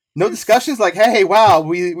 bruises, no discussions. Like, hey, wow,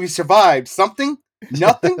 we survived. Something,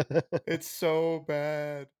 nothing. It's so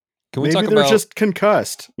bad. Can we Maybe talk they're about just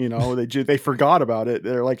concussed. You know, they forgot about it.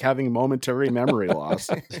 They're like having momentary memory loss.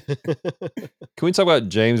 Can we talk about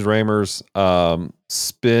James Ramer's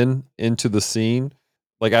spin into the scene?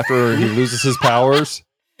 Like after he loses his powers,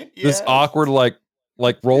 this Yes. awkward like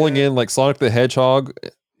rolling in like Sonic the Hedgehog,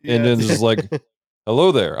 and then Yes. just like,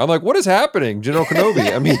 "Hello there." I'm like, "What is happening, General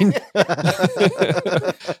Kenobi?" I mean,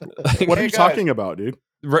 What are Hey, you guys. talking about, dude?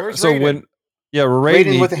 Where's so Raiden? when Raiden,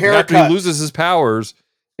 Raiden with the after he haircut. loses his powers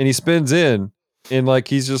and he spins in, and like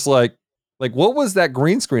he's just like what was that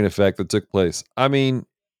green screen effect that took place? I mean,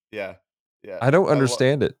 Yeah. I don't lo-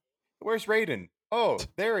 understand it. Where's Raiden? Oh,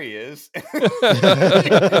 there he is. He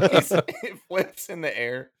flips in the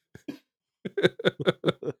air.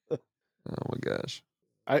 Oh my gosh.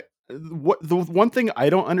 What the one thing I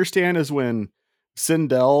don't understand is when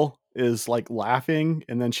Sindel is like laughing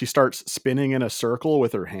and then she starts spinning in a circle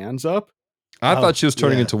with her hands up. I Oh, thought she was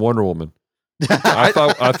turning yeah. into Wonder Woman. I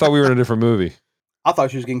thought we were in a different movie. I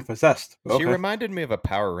thought she was getting possessed. She Okay. reminded me of a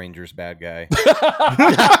Power Rangers bad guy.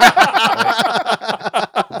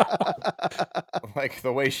 Like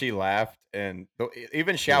the way she laughed, and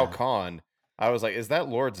even Shao Kahn. I was like, "Is that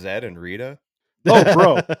Lord Zed and Rita?" Oh,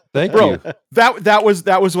 bro, Thank bro, you. that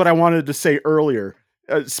was what I wanted to say earlier.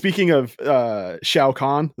 Speaking of Shao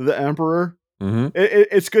Kahn, the Emperor, Mm-hmm.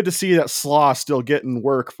 it's good to see that Slaw still getting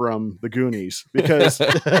work from the Goonies, because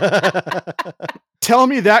tell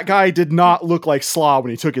me that guy did not look like Slaw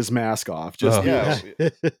when he took his mask off. Just Oh. Yeah,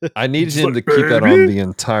 I needed Just him like, to keep that on "Baby, the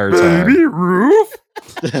entire time. baby roof.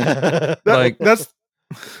 Like- That's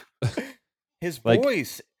His Like-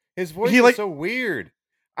 voice. His voice He, is like- so weird.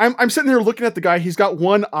 I'm sitting there looking at the guy. He's got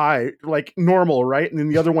one eye like normal, right, and then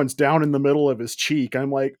the other one's down in the middle of his cheek.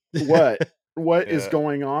 I'm like, what? What is Yeah.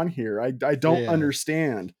 going on here? I don't Yeah.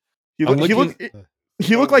 understand. He I'm looked looking-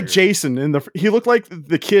 he So looked like weird. Jason in the he looked like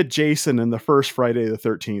the kid Jason in the first Friday the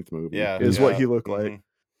 13th movie. Yeah. is what yeah, he looked like. mhm.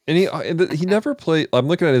 And he never played. I'm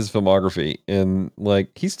looking at his filmography, and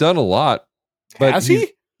like he's done a lot, but Has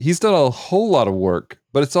he? he's done a whole lot of work,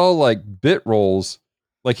 but it's all like bit roles.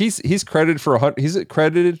 Like he's credited for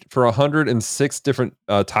 106 different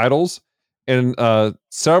titles and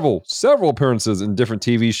several appearances in different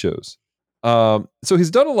TV shows. So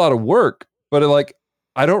he's done a lot of work, but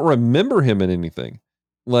I don't remember him in anything.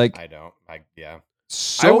 Like I don't. Yeah.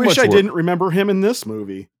 so I wish much I work. didn't remember him in this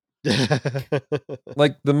movie.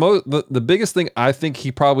 Like the biggest thing I think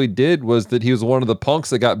he probably did was that he was one of the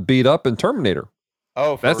punks that got beat up in Terminator.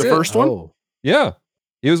 Oh, for That's The it. first one? Oh. Yeah.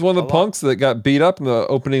 He was one of the A lot. punks that got beat up in the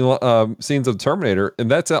opening scenes of Terminator, and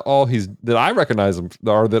that's all that I recognize him,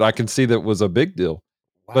 or that I can see that was a big deal.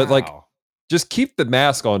 But, like, Wow. Just keep the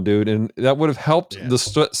mask on, dude, and that would have helped Yeah.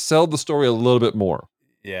 sell the story a little bit more.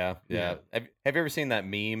 Yeah. Yeah. Have you ever seen that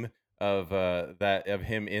meme of of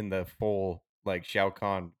him in the full like Shao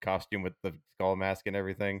Kahn costume with the skull mask and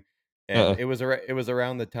everything? And it was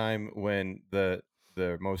around the time when the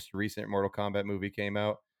most recent Mortal Kombat movie came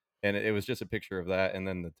out, and it was just a picture of that, and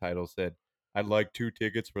then the title said, "I'd like 2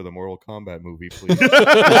 tickets for the Mortal Kombat movie, please."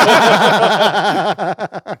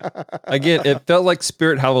 Again, it felt like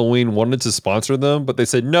Spirit Halloween wanted to sponsor them, but they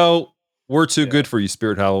said, no, we're too Yeah. good for you,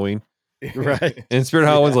 Spirit Halloween. Right. And Spirit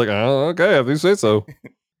Halloween's like, oh, okay, if you say so.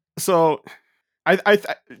 So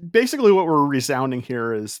basically what we're resounding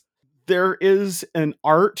here is there is an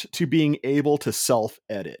art to being able to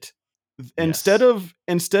self-edit. Instead of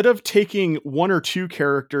taking one or two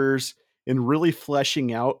characters and really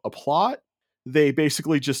fleshing out a plot, they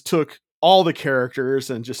basically just took all the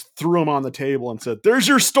characters and just threw them on the table and said, "There's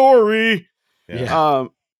your story." Yeah.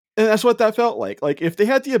 And that's what that felt like. Like if they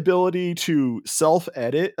had the ability to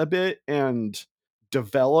self-edit a bit and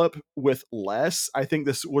develop with less, I think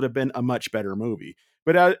this would have been a much better movie.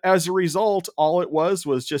 But as a result, all it was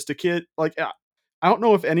just a kid. Like I don't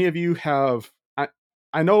know if any of you have.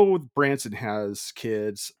 I know Branson has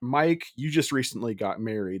kids. Mike, you just recently got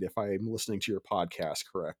married, if I'm listening to your podcast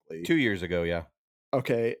correctly. 2 years ago, yeah.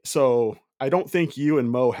 Okay, so I don't think you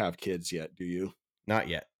and Mo have kids yet, do you? Not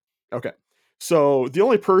yet. Okay. So the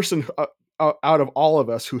only person out of all of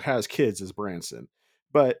us who has kids is Branson.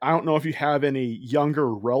 But I don't know if you have any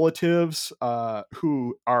younger relatives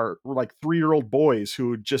who are like 3-year-old boys who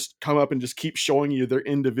would just come up and just keep showing you their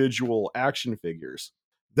individual action figures.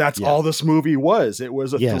 That's Yeah. all this movie was. It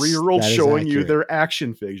was a Yes, 3-year-old that is showing you accurate. their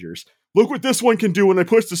action figures. Look what this one can do when I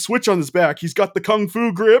push the switch on his back. He's got the kung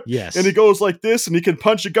fu grip. Yes. And he goes like this, and he can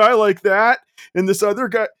punch a guy like that. And this other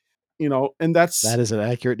guy, and That is an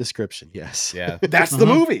accurate description. Yes. Yeah. that's the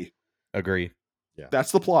Mhm. movie. Agree.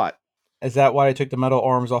 That's the plot. Is that why they took the metal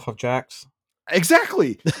arms off of Jax?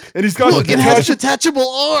 Exactly. And he's got Look, it has detachable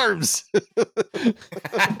arms.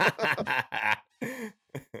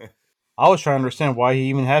 I was trying to understand why he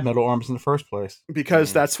even had metal arms in the first place.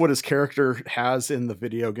 because that's what his character has in the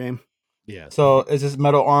video game. Yeah. So is his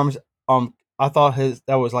metal arms? I thought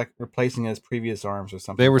that was like replacing his previous arms or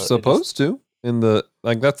something. They were but it just- supposed to. In the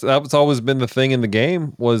that's always been the thing in the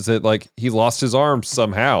game, was that like he lost his arms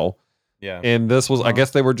somehow. Yeah. And this was, I Uh-huh.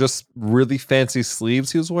 guess they were just really fancy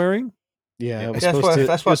sleeves he was wearing. Yeah, it was That's supposed what- to,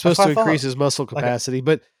 that's it what- was supposed that's to what I increase thought. his muscle Like a- capacity.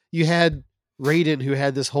 But you had Raiden, who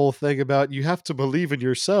had this whole thing about you have to believe in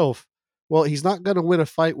yourself. Well, he's not going to win a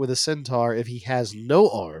fight with a centaur if he has no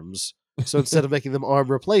arms. So instead of making them arm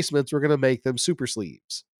replacements, we're going to make them super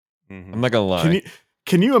sleeves. Mhm. I'm not gonna lie.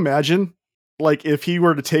 Can you imagine, like, if he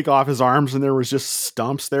were to take off his arms and there was just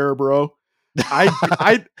stumps there, bro?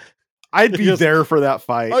 I'd be Yes. there for that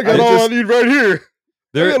fight. I got I all just- I need right here.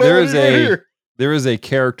 There is a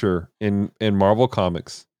character in Marvel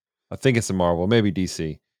Comics, I think it's in Marvel, maybe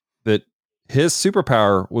DC, that his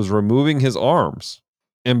superpower was removing his arms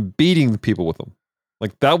and beating people with them.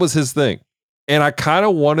 Like that was his thing. And I kind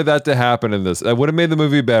of wanted that to happen in this. That would have made the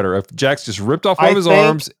movie better if Jax just ripped off one I of his think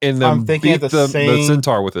arms and I'm then thinking beat of the the same-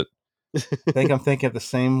 centaur with it. I think I'm thinking of the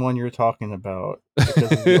same one you're talking about,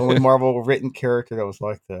 because it's the only Marvel written character that was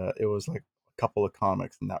like that. It was like a couple of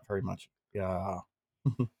comics, and not very much. Yeah.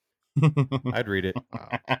 I'd read it.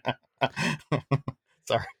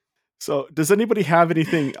 Sorry. So, does anybody have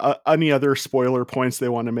anything, any other spoiler points they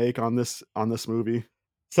want to make on this movie?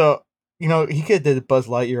 So he could have did Buzz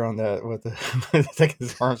Lightyear on that with the taking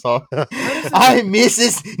his arms off. I'm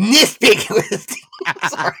Mrs. Nitpick.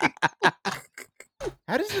 Sorry.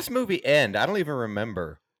 How does this movie end? I don't even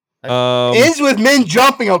remember. It ends with men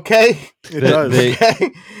jumping, okay? It does.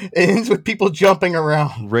 Okay? It ends with people jumping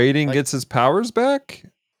around. Raiden gets his powers back.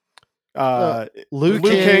 Liu Liu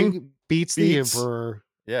Kang Kang beats the Emperor,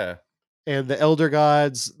 Yeah. and the Elder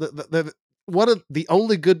Gods. One of the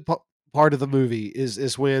only good part of the movie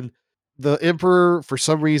is when the Emperor, for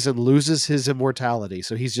some reason, loses his immortality,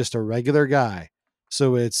 so he's just a regular guy.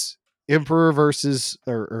 So it's Emperor versus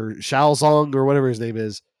or Shao Zong or whatever his name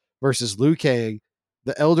is versus Liu Kang.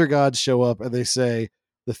 The Elder Gods show up and they say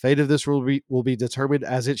the fate of this will be determined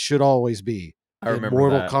as it should always be. I In remember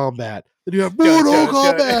Mortal that. Kombat. And you have Go, Mortal go,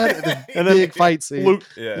 go. Kombat and the And then big fight scene.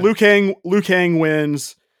 Liu Kang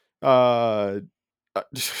wins.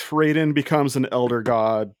 Raiden becomes an elder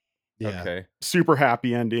god. Yeah. Okay. Super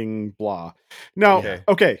happy ending. Blah. Now, Okay.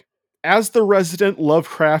 okay. As the resident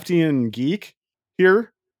Lovecraftian geek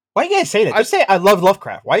here, Why you gotta say that? Just say I love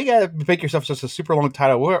Lovecraft. Why you gotta make yourself just a super long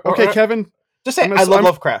title? okay, Kevin, just say I'm gonna- I love I'm-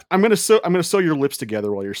 Lovecraft. I'm gonna sew your lips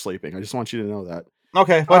together while you're sleeping. I just want you to know that.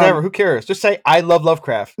 Okay, whatever. Who cares? Just say I love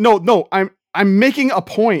Lovecraft. No, I'm making a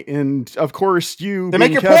point, and of course you. Then make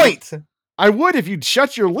being your Kevin- point. I would if you'd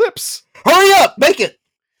shut your lips. Hurry up, make it.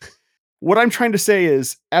 What I'm trying to say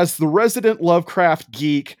is, as the resident Lovecraft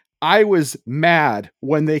geek, I was mad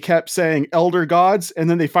when they kept saying elder gods, and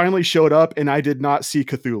then they finally showed up, and I did not see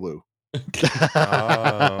Cthulhu.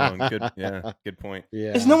 Oh, good. Yeah, good point.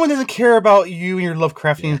 Yeah. Because no one doesn't care about you and your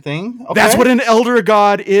Lovecraftian thing. Okay? That's what an elder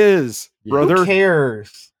god is, Yeah. brother. Who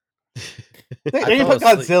cares? They fell put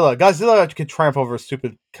asleep. Godzilla. Godzilla could triumph over a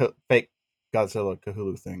stupid fake Godzilla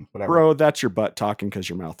Cthulhu thing. Whatever. Bro, that's your butt talking because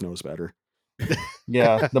your mouth knows better.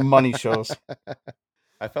 Yeah, the money shows.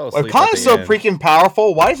 I fell If asleep. Khan at is the so end. freaking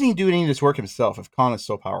powerful, why doesn't he do any of this work himself? If Khan is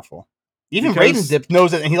so powerful, even Because- Raiden dips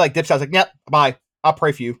knows it, and he like dips out. He's like, "Yep, bye. I'll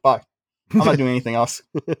pray for you. Bye. I'm not doing anything else."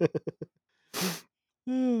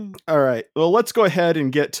 All right. Well, let's go ahead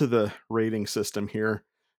and get to the rating system here,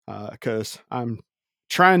 because I'm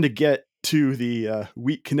trying to get to the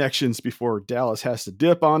weak connections before Dallas has to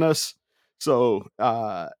dip on us. So,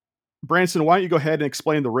 Branson, why don't you go ahead and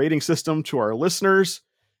explain the rating system to our listeners,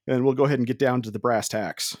 and we'll go ahead and get down to the brass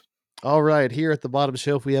tacks. All right, here at the bottom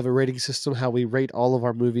shelf, we have a rating system, how we rate all of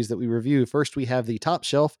our movies that we review. First, we have the top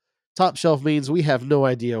shelf. Top shelf means we have no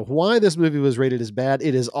idea why this movie was rated as bad.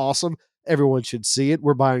 It is awesome. Everyone should see it.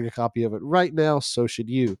 We're buying a copy of it right now, so should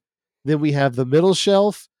you. Then we have the middle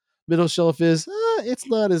shelf. Middle shelf is, it's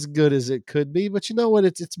not as good as it could be, but you know what?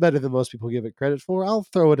 It's better than most people give it credit for. I'll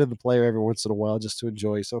throw it in the player every once in a while just to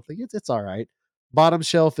enjoy something. It's all right. Bottom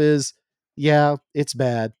shelf is, yeah, it's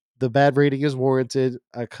bad. The bad rating is warranted.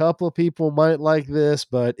 A couple of people might like this,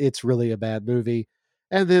 but it's really a bad movie.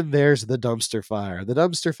 And then there's the dumpster fire. The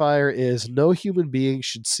dumpster fire is no human being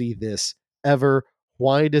should see this ever.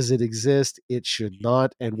 Why does it exist? It should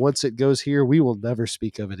not. And once it goes here, we will never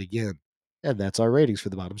speak of it again. And that's our ratings for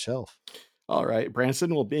the bottom shelf. All right,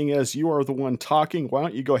 Branson, well, being as you are the one talking, why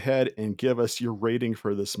don't you go ahead and give us your rating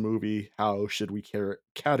for this movie? How should we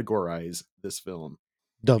categorize this film?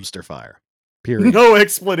 Dumpster fire. Period. No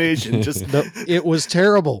explanation. Just No, it was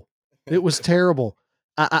terrible. It was terrible.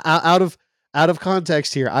 Out of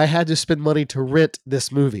context here, I had to spend money to rent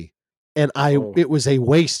this movie, and Oh. it was a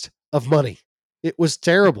waste of money. It was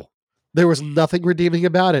terrible. There was nothing redeeming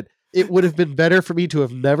about it. It would have been better for me to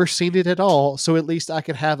have never seen it at all, so at least I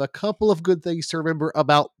could have a couple of good things to remember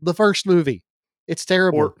about the first movie. It's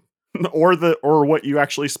terrible. or what you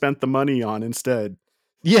actually spent the money on instead.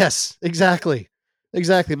 Yes, exactly.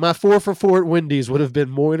 Exactly. My 4 for 4 at Wendy's would have been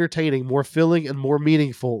more entertaining, more filling, and more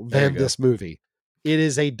meaningful There you than go. this movie. It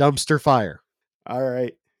is a dumpster fire. All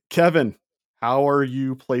right, Kevin, how are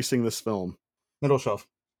you placing this film? Middle shelf.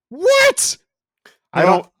 What? I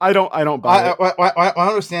don't buy it. I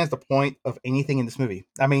understand the point of anything in this movie.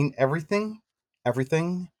 I mean, everything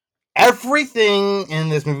in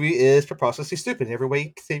this movie is preposterously stupid. Every way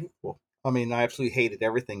you can say it. Well, I mean, I absolutely hated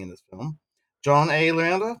everything in this film. John A.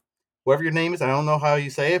 Landa, whatever your name is, I don't know how you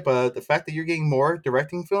say it, but the fact that you're getting more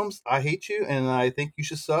directing films, I hate you, and I think you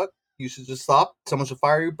should suck. You should just stop. Someone should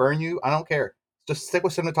fire you, burn you. I don't care. Just stick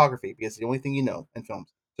with cinematography because it's the only thing you know in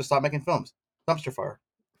films. Just stop making films. Dumpster fire.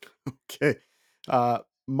 Okay,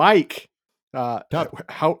 Mike, Top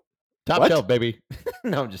how? Top What? shelf, baby.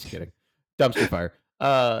 No, I'm just kidding. Dumpster fire.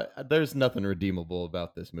 There's nothing redeemable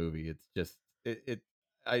about this movie. It's just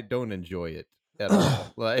I don't enjoy it at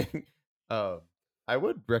all. Like, I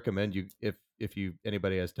would recommend you if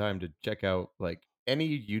anybody has time to check out like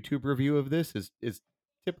any YouTube review of this is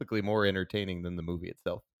typically more entertaining than the movie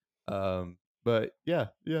itself. But yeah,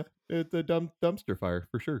 it's a dumpster fire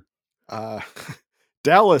for sure. Uh,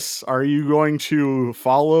 Dallas, are you going to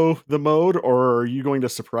follow the mode or are you going to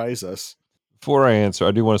surprise us? Before I answer,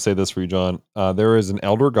 I do want to say this for you, John. There is an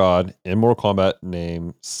elder god in Mortal Kombat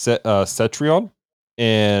named Cetrion,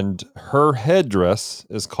 and her headdress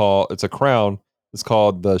is it's a crown. It's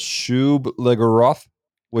called the Shub Legaroth,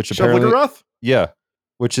 which apparently, Shub-Niggurath? yeah,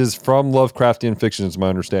 which is from Lovecraftian fiction, is my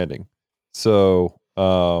understanding. So,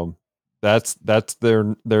 that's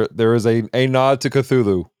there is a nod to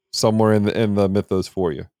Cthulhu somewhere in the mythos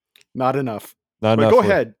for you. Not enough. Not But enough. go for-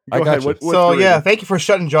 ahead. I Go got ahead. you. What's So the yeah, rating? thank you for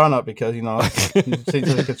shutting John up because he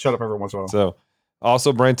seems to get shut up every once in a while. So,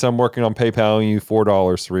 also, Brent, I'm working on PayPaling you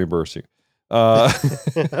 $4 to reimburse you.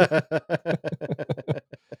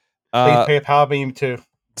 Please pay a power beam too.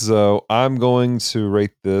 So I'm going to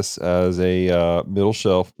rate this as a middle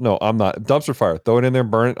shelf. No, I'm not. Dumpster fire. Throw it in there,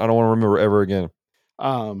 burn it. I don't want to remember ever again.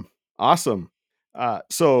 Awesome.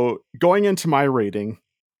 So going into my rating,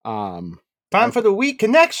 Time for the week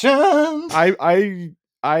connection. I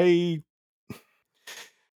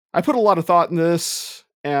put a lot of thought in this,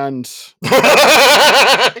 and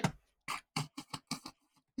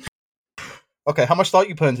Okay, how much thought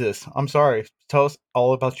you put into this? I'm sorry. Tell us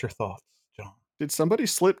all about your thoughts, John. did somebody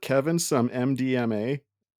slip Kevin some MDMA?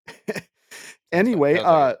 Anyway,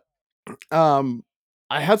 sounds like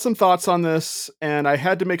I had some thoughts on this, and I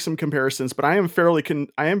had to make some comparisons. But I am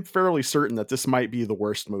fairly certain that this might be the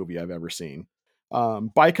worst movie I've ever seen.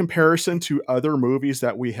 By comparison to other movies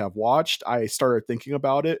that we have watched, I started thinking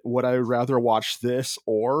about it. Would I rather watch this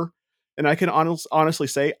or? And I can honestly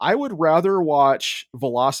say I would rather watch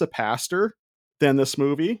Velocipaster than this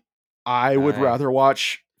movie. I would Nice. rather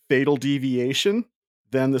watch Fatal Deviation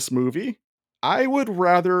than this movie. I would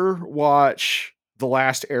rather watch The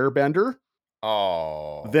Last Airbender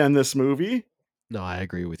Oh. than this movie. No, I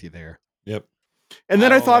agree with you there. Yep. And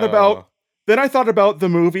then I don't thought about know. Then I thought about the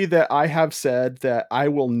movie that I have said that I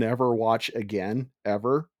will never watch again,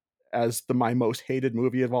 ever, as my most hated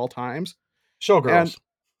movie of all times. Showgirls. And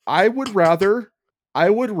I would rather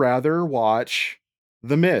watch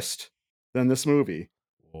The Mist than this movie.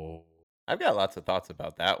 I've got lots of thoughts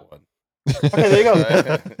about that one. Okay, there you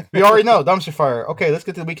go. We already know dumpster fire. Okay, let's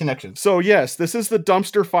get to the week connections. So yes, this is the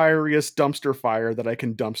dumpster firiest dumpster fire that I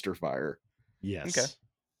can dumpster fire. Yes. Okay.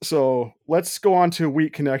 So let's go on to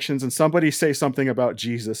weak connections, and somebody say something about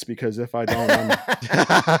Jesus, because if I don't,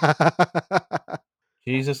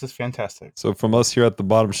 Jesus is fantastic. So from us here at the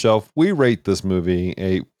bottom shelf, we rate this movie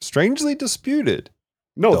a strangely disputed.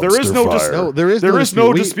 no, there is Dumpster no fire. No, there is there is no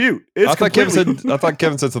We- dispute. It's I thought Kevin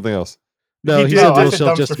completely- said something else. No, He he did. said No, I middle said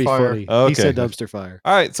shelf just dumpster to be fire. funny. Okay. He said dumpster fire.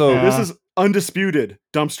 All right, so Yeah. This is undisputed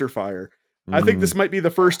dumpster fire. I think this might be the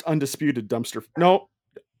first undisputed dumpster. No,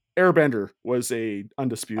 Airbender was a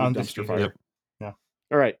undisputed dumpster Undisputed. fire. Yep. Yeah.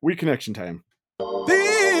 All right, weak connection time.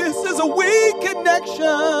 This is a weak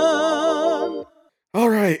connection. All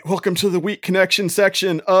right, welcome to the weak connection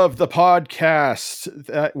section of the podcast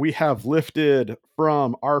that we have lifted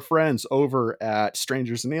from our friends over at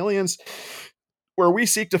Strangers and Aliens, where we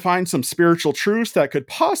seek to find some spiritual truths that could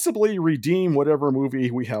possibly redeem whatever movie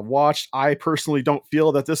we have watched. I personally don't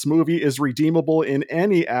feel that this movie is redeemable in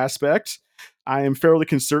any aspect. I am fairly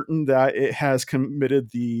certain that it has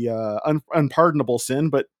committed the unpardonable sin,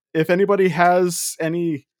 but if anybody has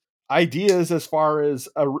any ideas as far as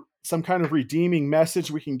some kind of redeeming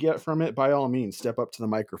message we can get from it, by all means, step up to the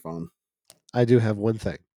microphone. I do have one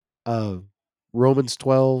thing. Romans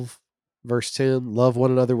 12, verse 10, love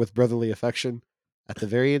one another with brotherly affection. At the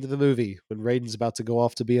very end of the movie, when Raiden's about to go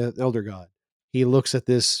off to be an elder god, he looks at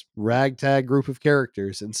this ragtag group of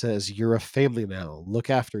characters and says, "You're a family now. Look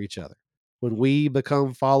after each other." When we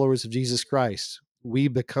become followers of Jesus Christ, we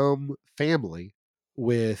become family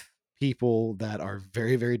with people that are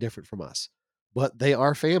very, very different from us, but they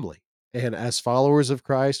are family. And as followers of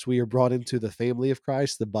Christ, we are brought into the family of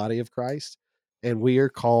Christ, the body of Christ, and we are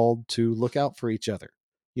called to look out for each other.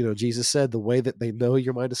 You know, Jesus said, the way that they know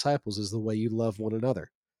you're my disciples is the way you love one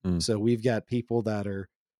another. Mm. So we've got people that are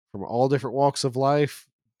from all different walks of life,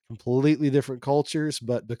 completely different cultures,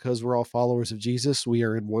 but because we're all followers of Jesus, we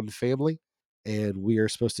are in one family and we are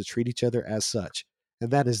supposed to treat each other as such.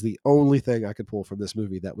 And that is the only thing I could pull from this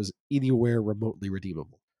movie that was anywhere remotely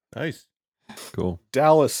redeemable. Nice. cool.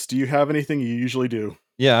 Dallas, do you have anything you usually do?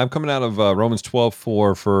 Yeah, I'm coming out of Romans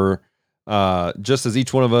 12:4 for just as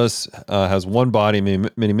each one of us has one body,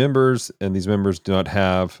 many members, and these members do not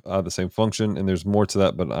have the same function. And there's more to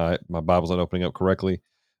that, but my Bible's not opening up correctly.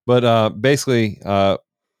 But basically,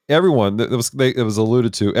 everyone that was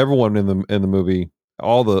alluded to, everyone in the movie,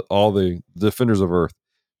 all the defenders of Earth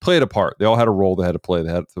played a part. They all had a role they had to play.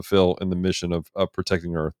 They had to fulfill in the mission of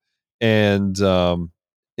protecting Earth. And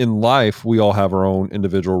in life, we all have our own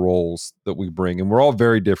individual roles that we bring, and we're all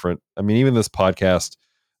very different. I mean, even this podcast,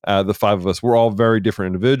 the five of us, we're all very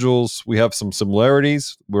different individuals. We have some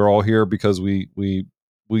similarities. We're all here because we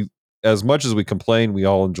as much as we complain, we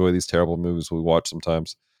all enjoy these terrible movies we watch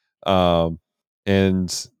sometimes. Um,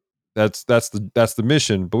 and that's the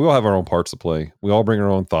mission, but we all have our own parts to play. We all bring our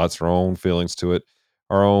own thoughts, our own feelings to it,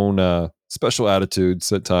 our own special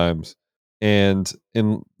attitudes at times. And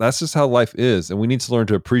that's just how life is, and we need to learn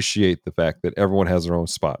to appreciate the fact that everyone has their own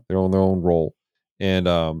spot, their own role. And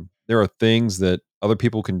there are things that other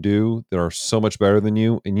people can do that are so much better than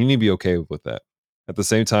you, and you need to be okay with that. At the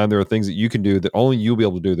same time, there are things that you can do that only you'll be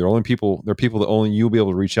able to do. There are people that only you'll be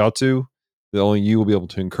able to reach out to, that only you will be able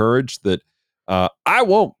to encourage. That I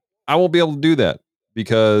won't be able to do that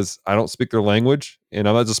because I don't speak their language, and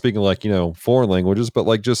I'm not just speaking like foreign languages, but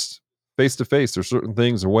like just face to face. There's certain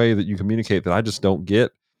things, a way that you communicate that I just don't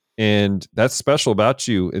get, and that's special about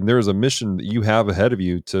you. And there is a mission that you have ahead of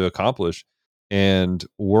you to accomplish, and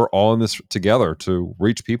we're all in this together to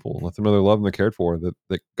reach people and let them know they're loved and they're cared for.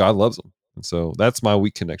 That God loves them, and so that's my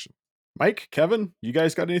weak connection. Mike, Kevin, you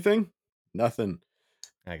guys got anything? Nothing.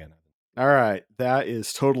 I got nothing. All right, that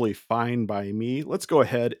is totally fine by me. Let's go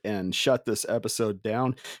ahead and shut this episode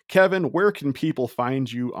down. Kevin, where can people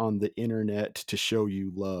find you on the internet to show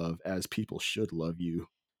you love, as people should love you?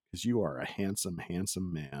 Because you are a handsome,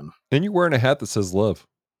 handsome man. And you're wearing a hat that says love.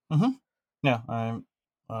 Mm-hmm. Yeah, I'm.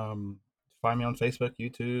 Find me on Facebook,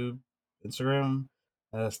 YouTube, Instagram.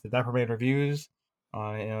 That's the Dapper Man Reviews.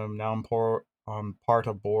 I am now I'm part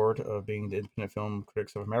of board of being the Independent Film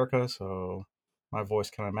Critics of America, so my voice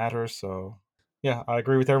kind of matters. So yeah, I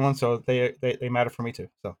agree with everyone. So they matter for me too.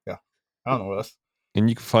 So yeah, I don't know what else. And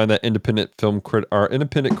you can find that independent film crit or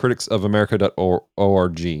independent critics of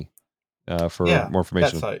America.org for Yeah, more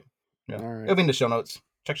information. that site. Yeah, All right. it'll be in the show notes.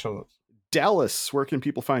 Check show notes. Dallas, where can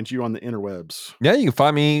people find you on the interwebs? Yeah, you can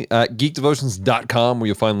find me at geekdevotions.com, where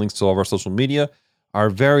you'll find links to all of our social media, our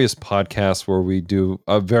various podcasts where we do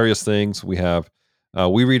various things. We have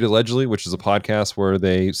We Read Allegedly, which is a podcast where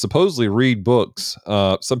they supposedly read books.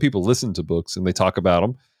 Some people listen to books and they talk about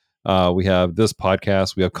them. We have this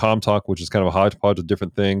podcast. We have Com Talk, which is kind of a hodgepodge of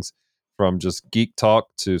different things, from just geek talk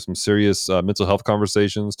to some serious mental health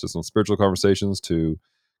conversations to some spiritual conversations to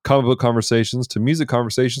comic book conversations to music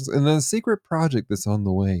conversations, and then a secret project that's on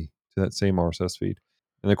the way to that same RSS feed.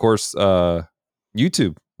 And of course,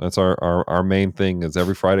 YouTube. That's our main thing. Is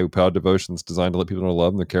every Friday we put out devotions designed to let people know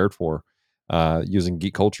love and they're cared for using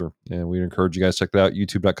geek culture. And we encourage you guys to check that out.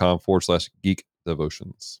 YouTube.com/geek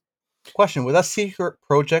devotions. Question: would that secret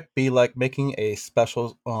project be like making a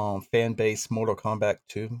special fan base Mortal Kombat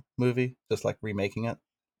 2 movie, just like remaking it?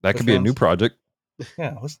 That could be a new project.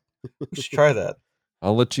 Yeah, we should try that.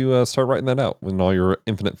 I'll let you start writing that out in all your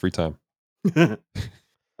infinite free time.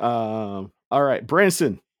 All right,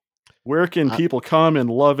 Branson, where can people come and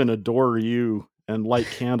love and adore you and light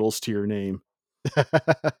candles to your name?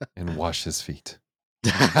 And wash his feet.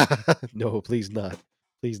 No, please not.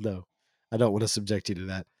 Please no. I don't want to subject you to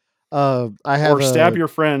that. I have or stab your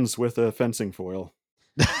friends with a fencing foil.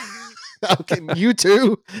 Okay, you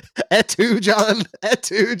too. Et tu, John. Et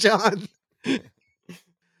tu, John.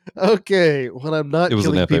 Okay, when I'm not It was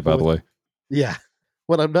an killing epee, people by the way. Yeah,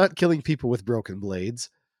 when I'm not killing people with broken blades,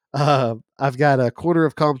 I've got a corner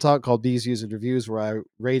of Com Talk called Bees, Views, and Reviews, where I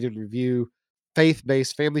rate and review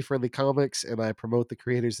faith-based, family-friendly comics, and I promote the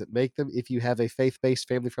creators that make them. If you have a faith-based,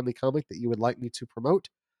 family-friendly comic that you would like me to promote,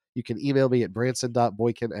 you can email me at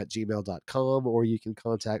branson.boykin@gmail.com, or you can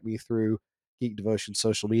contact me through Geek Devotion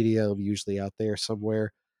social media. I'm usually out there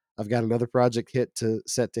somewhere. I've got another project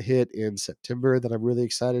set to hit in September that I'm really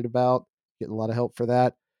excited about. Getting a lot of help for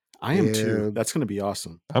that. I am too. And That's going to be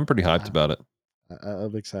awesome. I'm pretty hyped about it.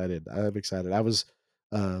 I'm excited. I'm excited. I was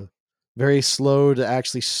very slow to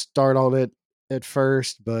actually start on it at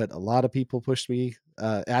first, but a lot of people pushed me.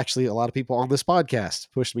 Actually, a lot of people on this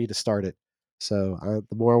podcast pushed me to start it. So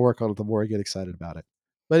the more I work on it, the more I get excited about it.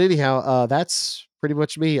 But anyhow, that's pretty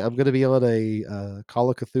much me. I'm going to be on a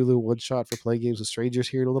Call of Cthulhu one shot for playing games with strangers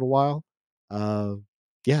here in a little while.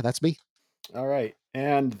 Yeah, that's me. All right.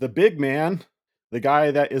 And the big man, the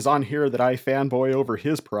guy that is on here that I fanboy over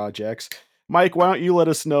his projects, Mike, why don't you let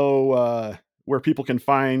us know where people can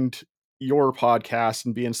find your podcast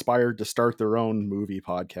and be inspired to start their own movie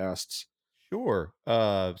podcasts? Sure.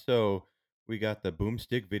 So we got the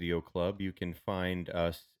Boomstick Video Club. You can find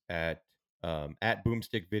us at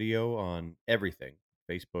Boomstick Video on everything: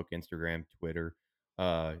 Facebook, Instagram, Twitter.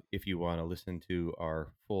 If you want to listen to our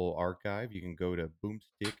full archive, you can go to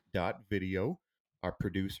boomstick.video. Our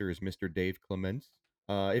producer is Mr. Dave Clements.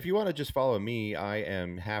 If you want to just follow me, I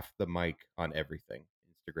am half the mic on everything.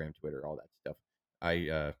 Instagram, Twitter, all that stuff.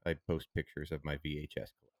 I post pictures of my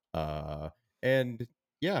VHS. And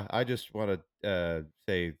yeah, I just want to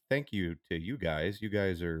say thank you to you guys. You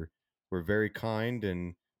guys were very kind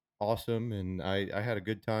and awesome, and I had a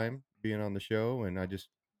good time being on the show, and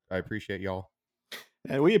I appreciate y'all.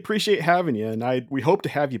 And we appreciate having you, and we hope to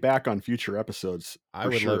have you back on future episodes. I For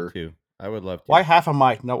would sure. love to. I would love to. Why half a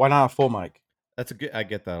mic? No, why not a full mic? That's a good. I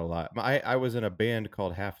get that a lot. I was in a band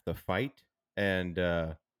called Half the Fight, and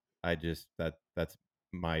that's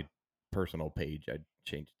my personal page. I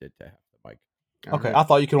changed it to Half the Mic. All Okay, right. I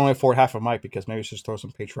thought you could only afford half a mic because maybe we should just throw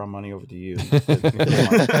some Patreon money over to you.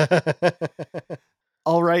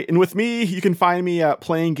 All right, and with me, you can find me at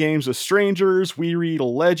Playing Games with Strangers. We read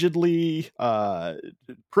allegedly.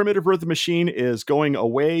 Primitive Rhythm Machine is going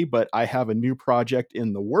away, but I have a new project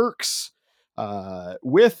in the works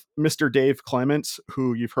with Mr. Dave Clements,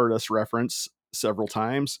 who you've heard us reference several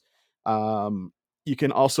times. You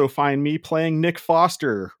can also find me playing Nick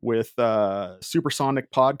Foster with Supersonic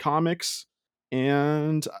Pod Comics,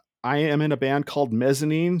 and I am in a band called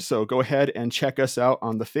Mezzanine, so go ahead and check us out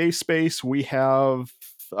on the Face Space. We have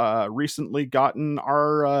recently gotten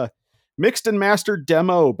our mixed and mastered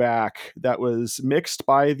demo back that was mixed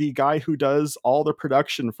by the guy who does all the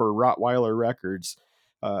production for Rottweiler Records,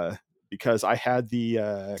 because I had the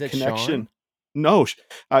Is it connection. Sean? No,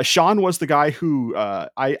 Sean was the guy who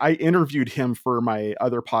I interviewed him for my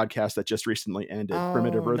other podcast that just recently ended,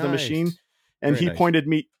 Primitive Rhythm Machine, and Very he nice. pointed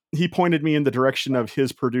me in the direction of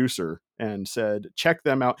his producer and said, check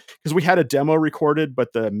them out. Because we had a demo recorded,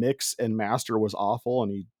 but the mix and master was awful.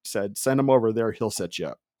 And he said, send him over there. He'll set you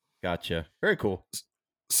up. Gotcha. Very cool.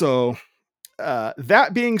 So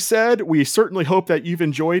that being said, we certainly hope that you've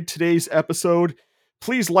enjoyed today's episode.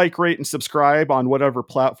 Please like, rate, and subscribe on whatever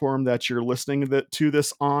platform that you're listening to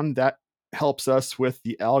this on. That helps us with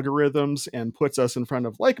the algorithms and puts us in front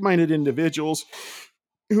of like-minded individuals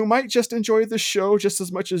who might just enjoy the show just as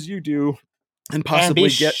much as you do, and possibly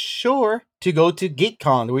and be sure to go to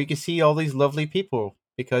GeekCon where you can see all these lovely people,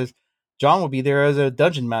 because John will be there as a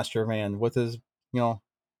dungeon master man with his,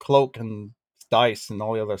 cloak and dice and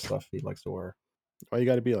all the other stuff he likes to wear. Why you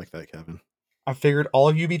got to be like that, Kevin? I figured all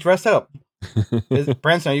of you be dressed up.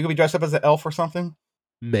 Branson, are you gonna be dressed up as an elf or something?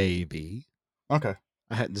 Maybe. Okay.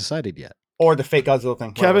 I hadn't decided yet. Or the fake Godzilla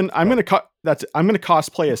thing. Kevin, I'm gonna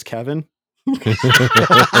cosplay as Kevin. I'm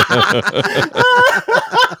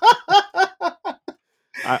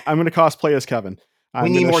going to cosplay as Kevin. We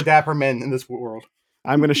need more dapper men in this world.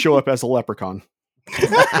 I'm going to show up as a leprechaun.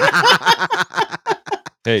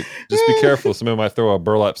 Hey, just be careful. Somebody might throw a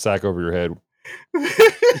burlap sack over your head.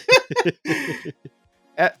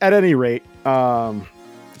 At any rate,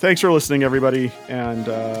 thanks for listening, everybody, and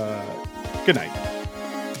good night.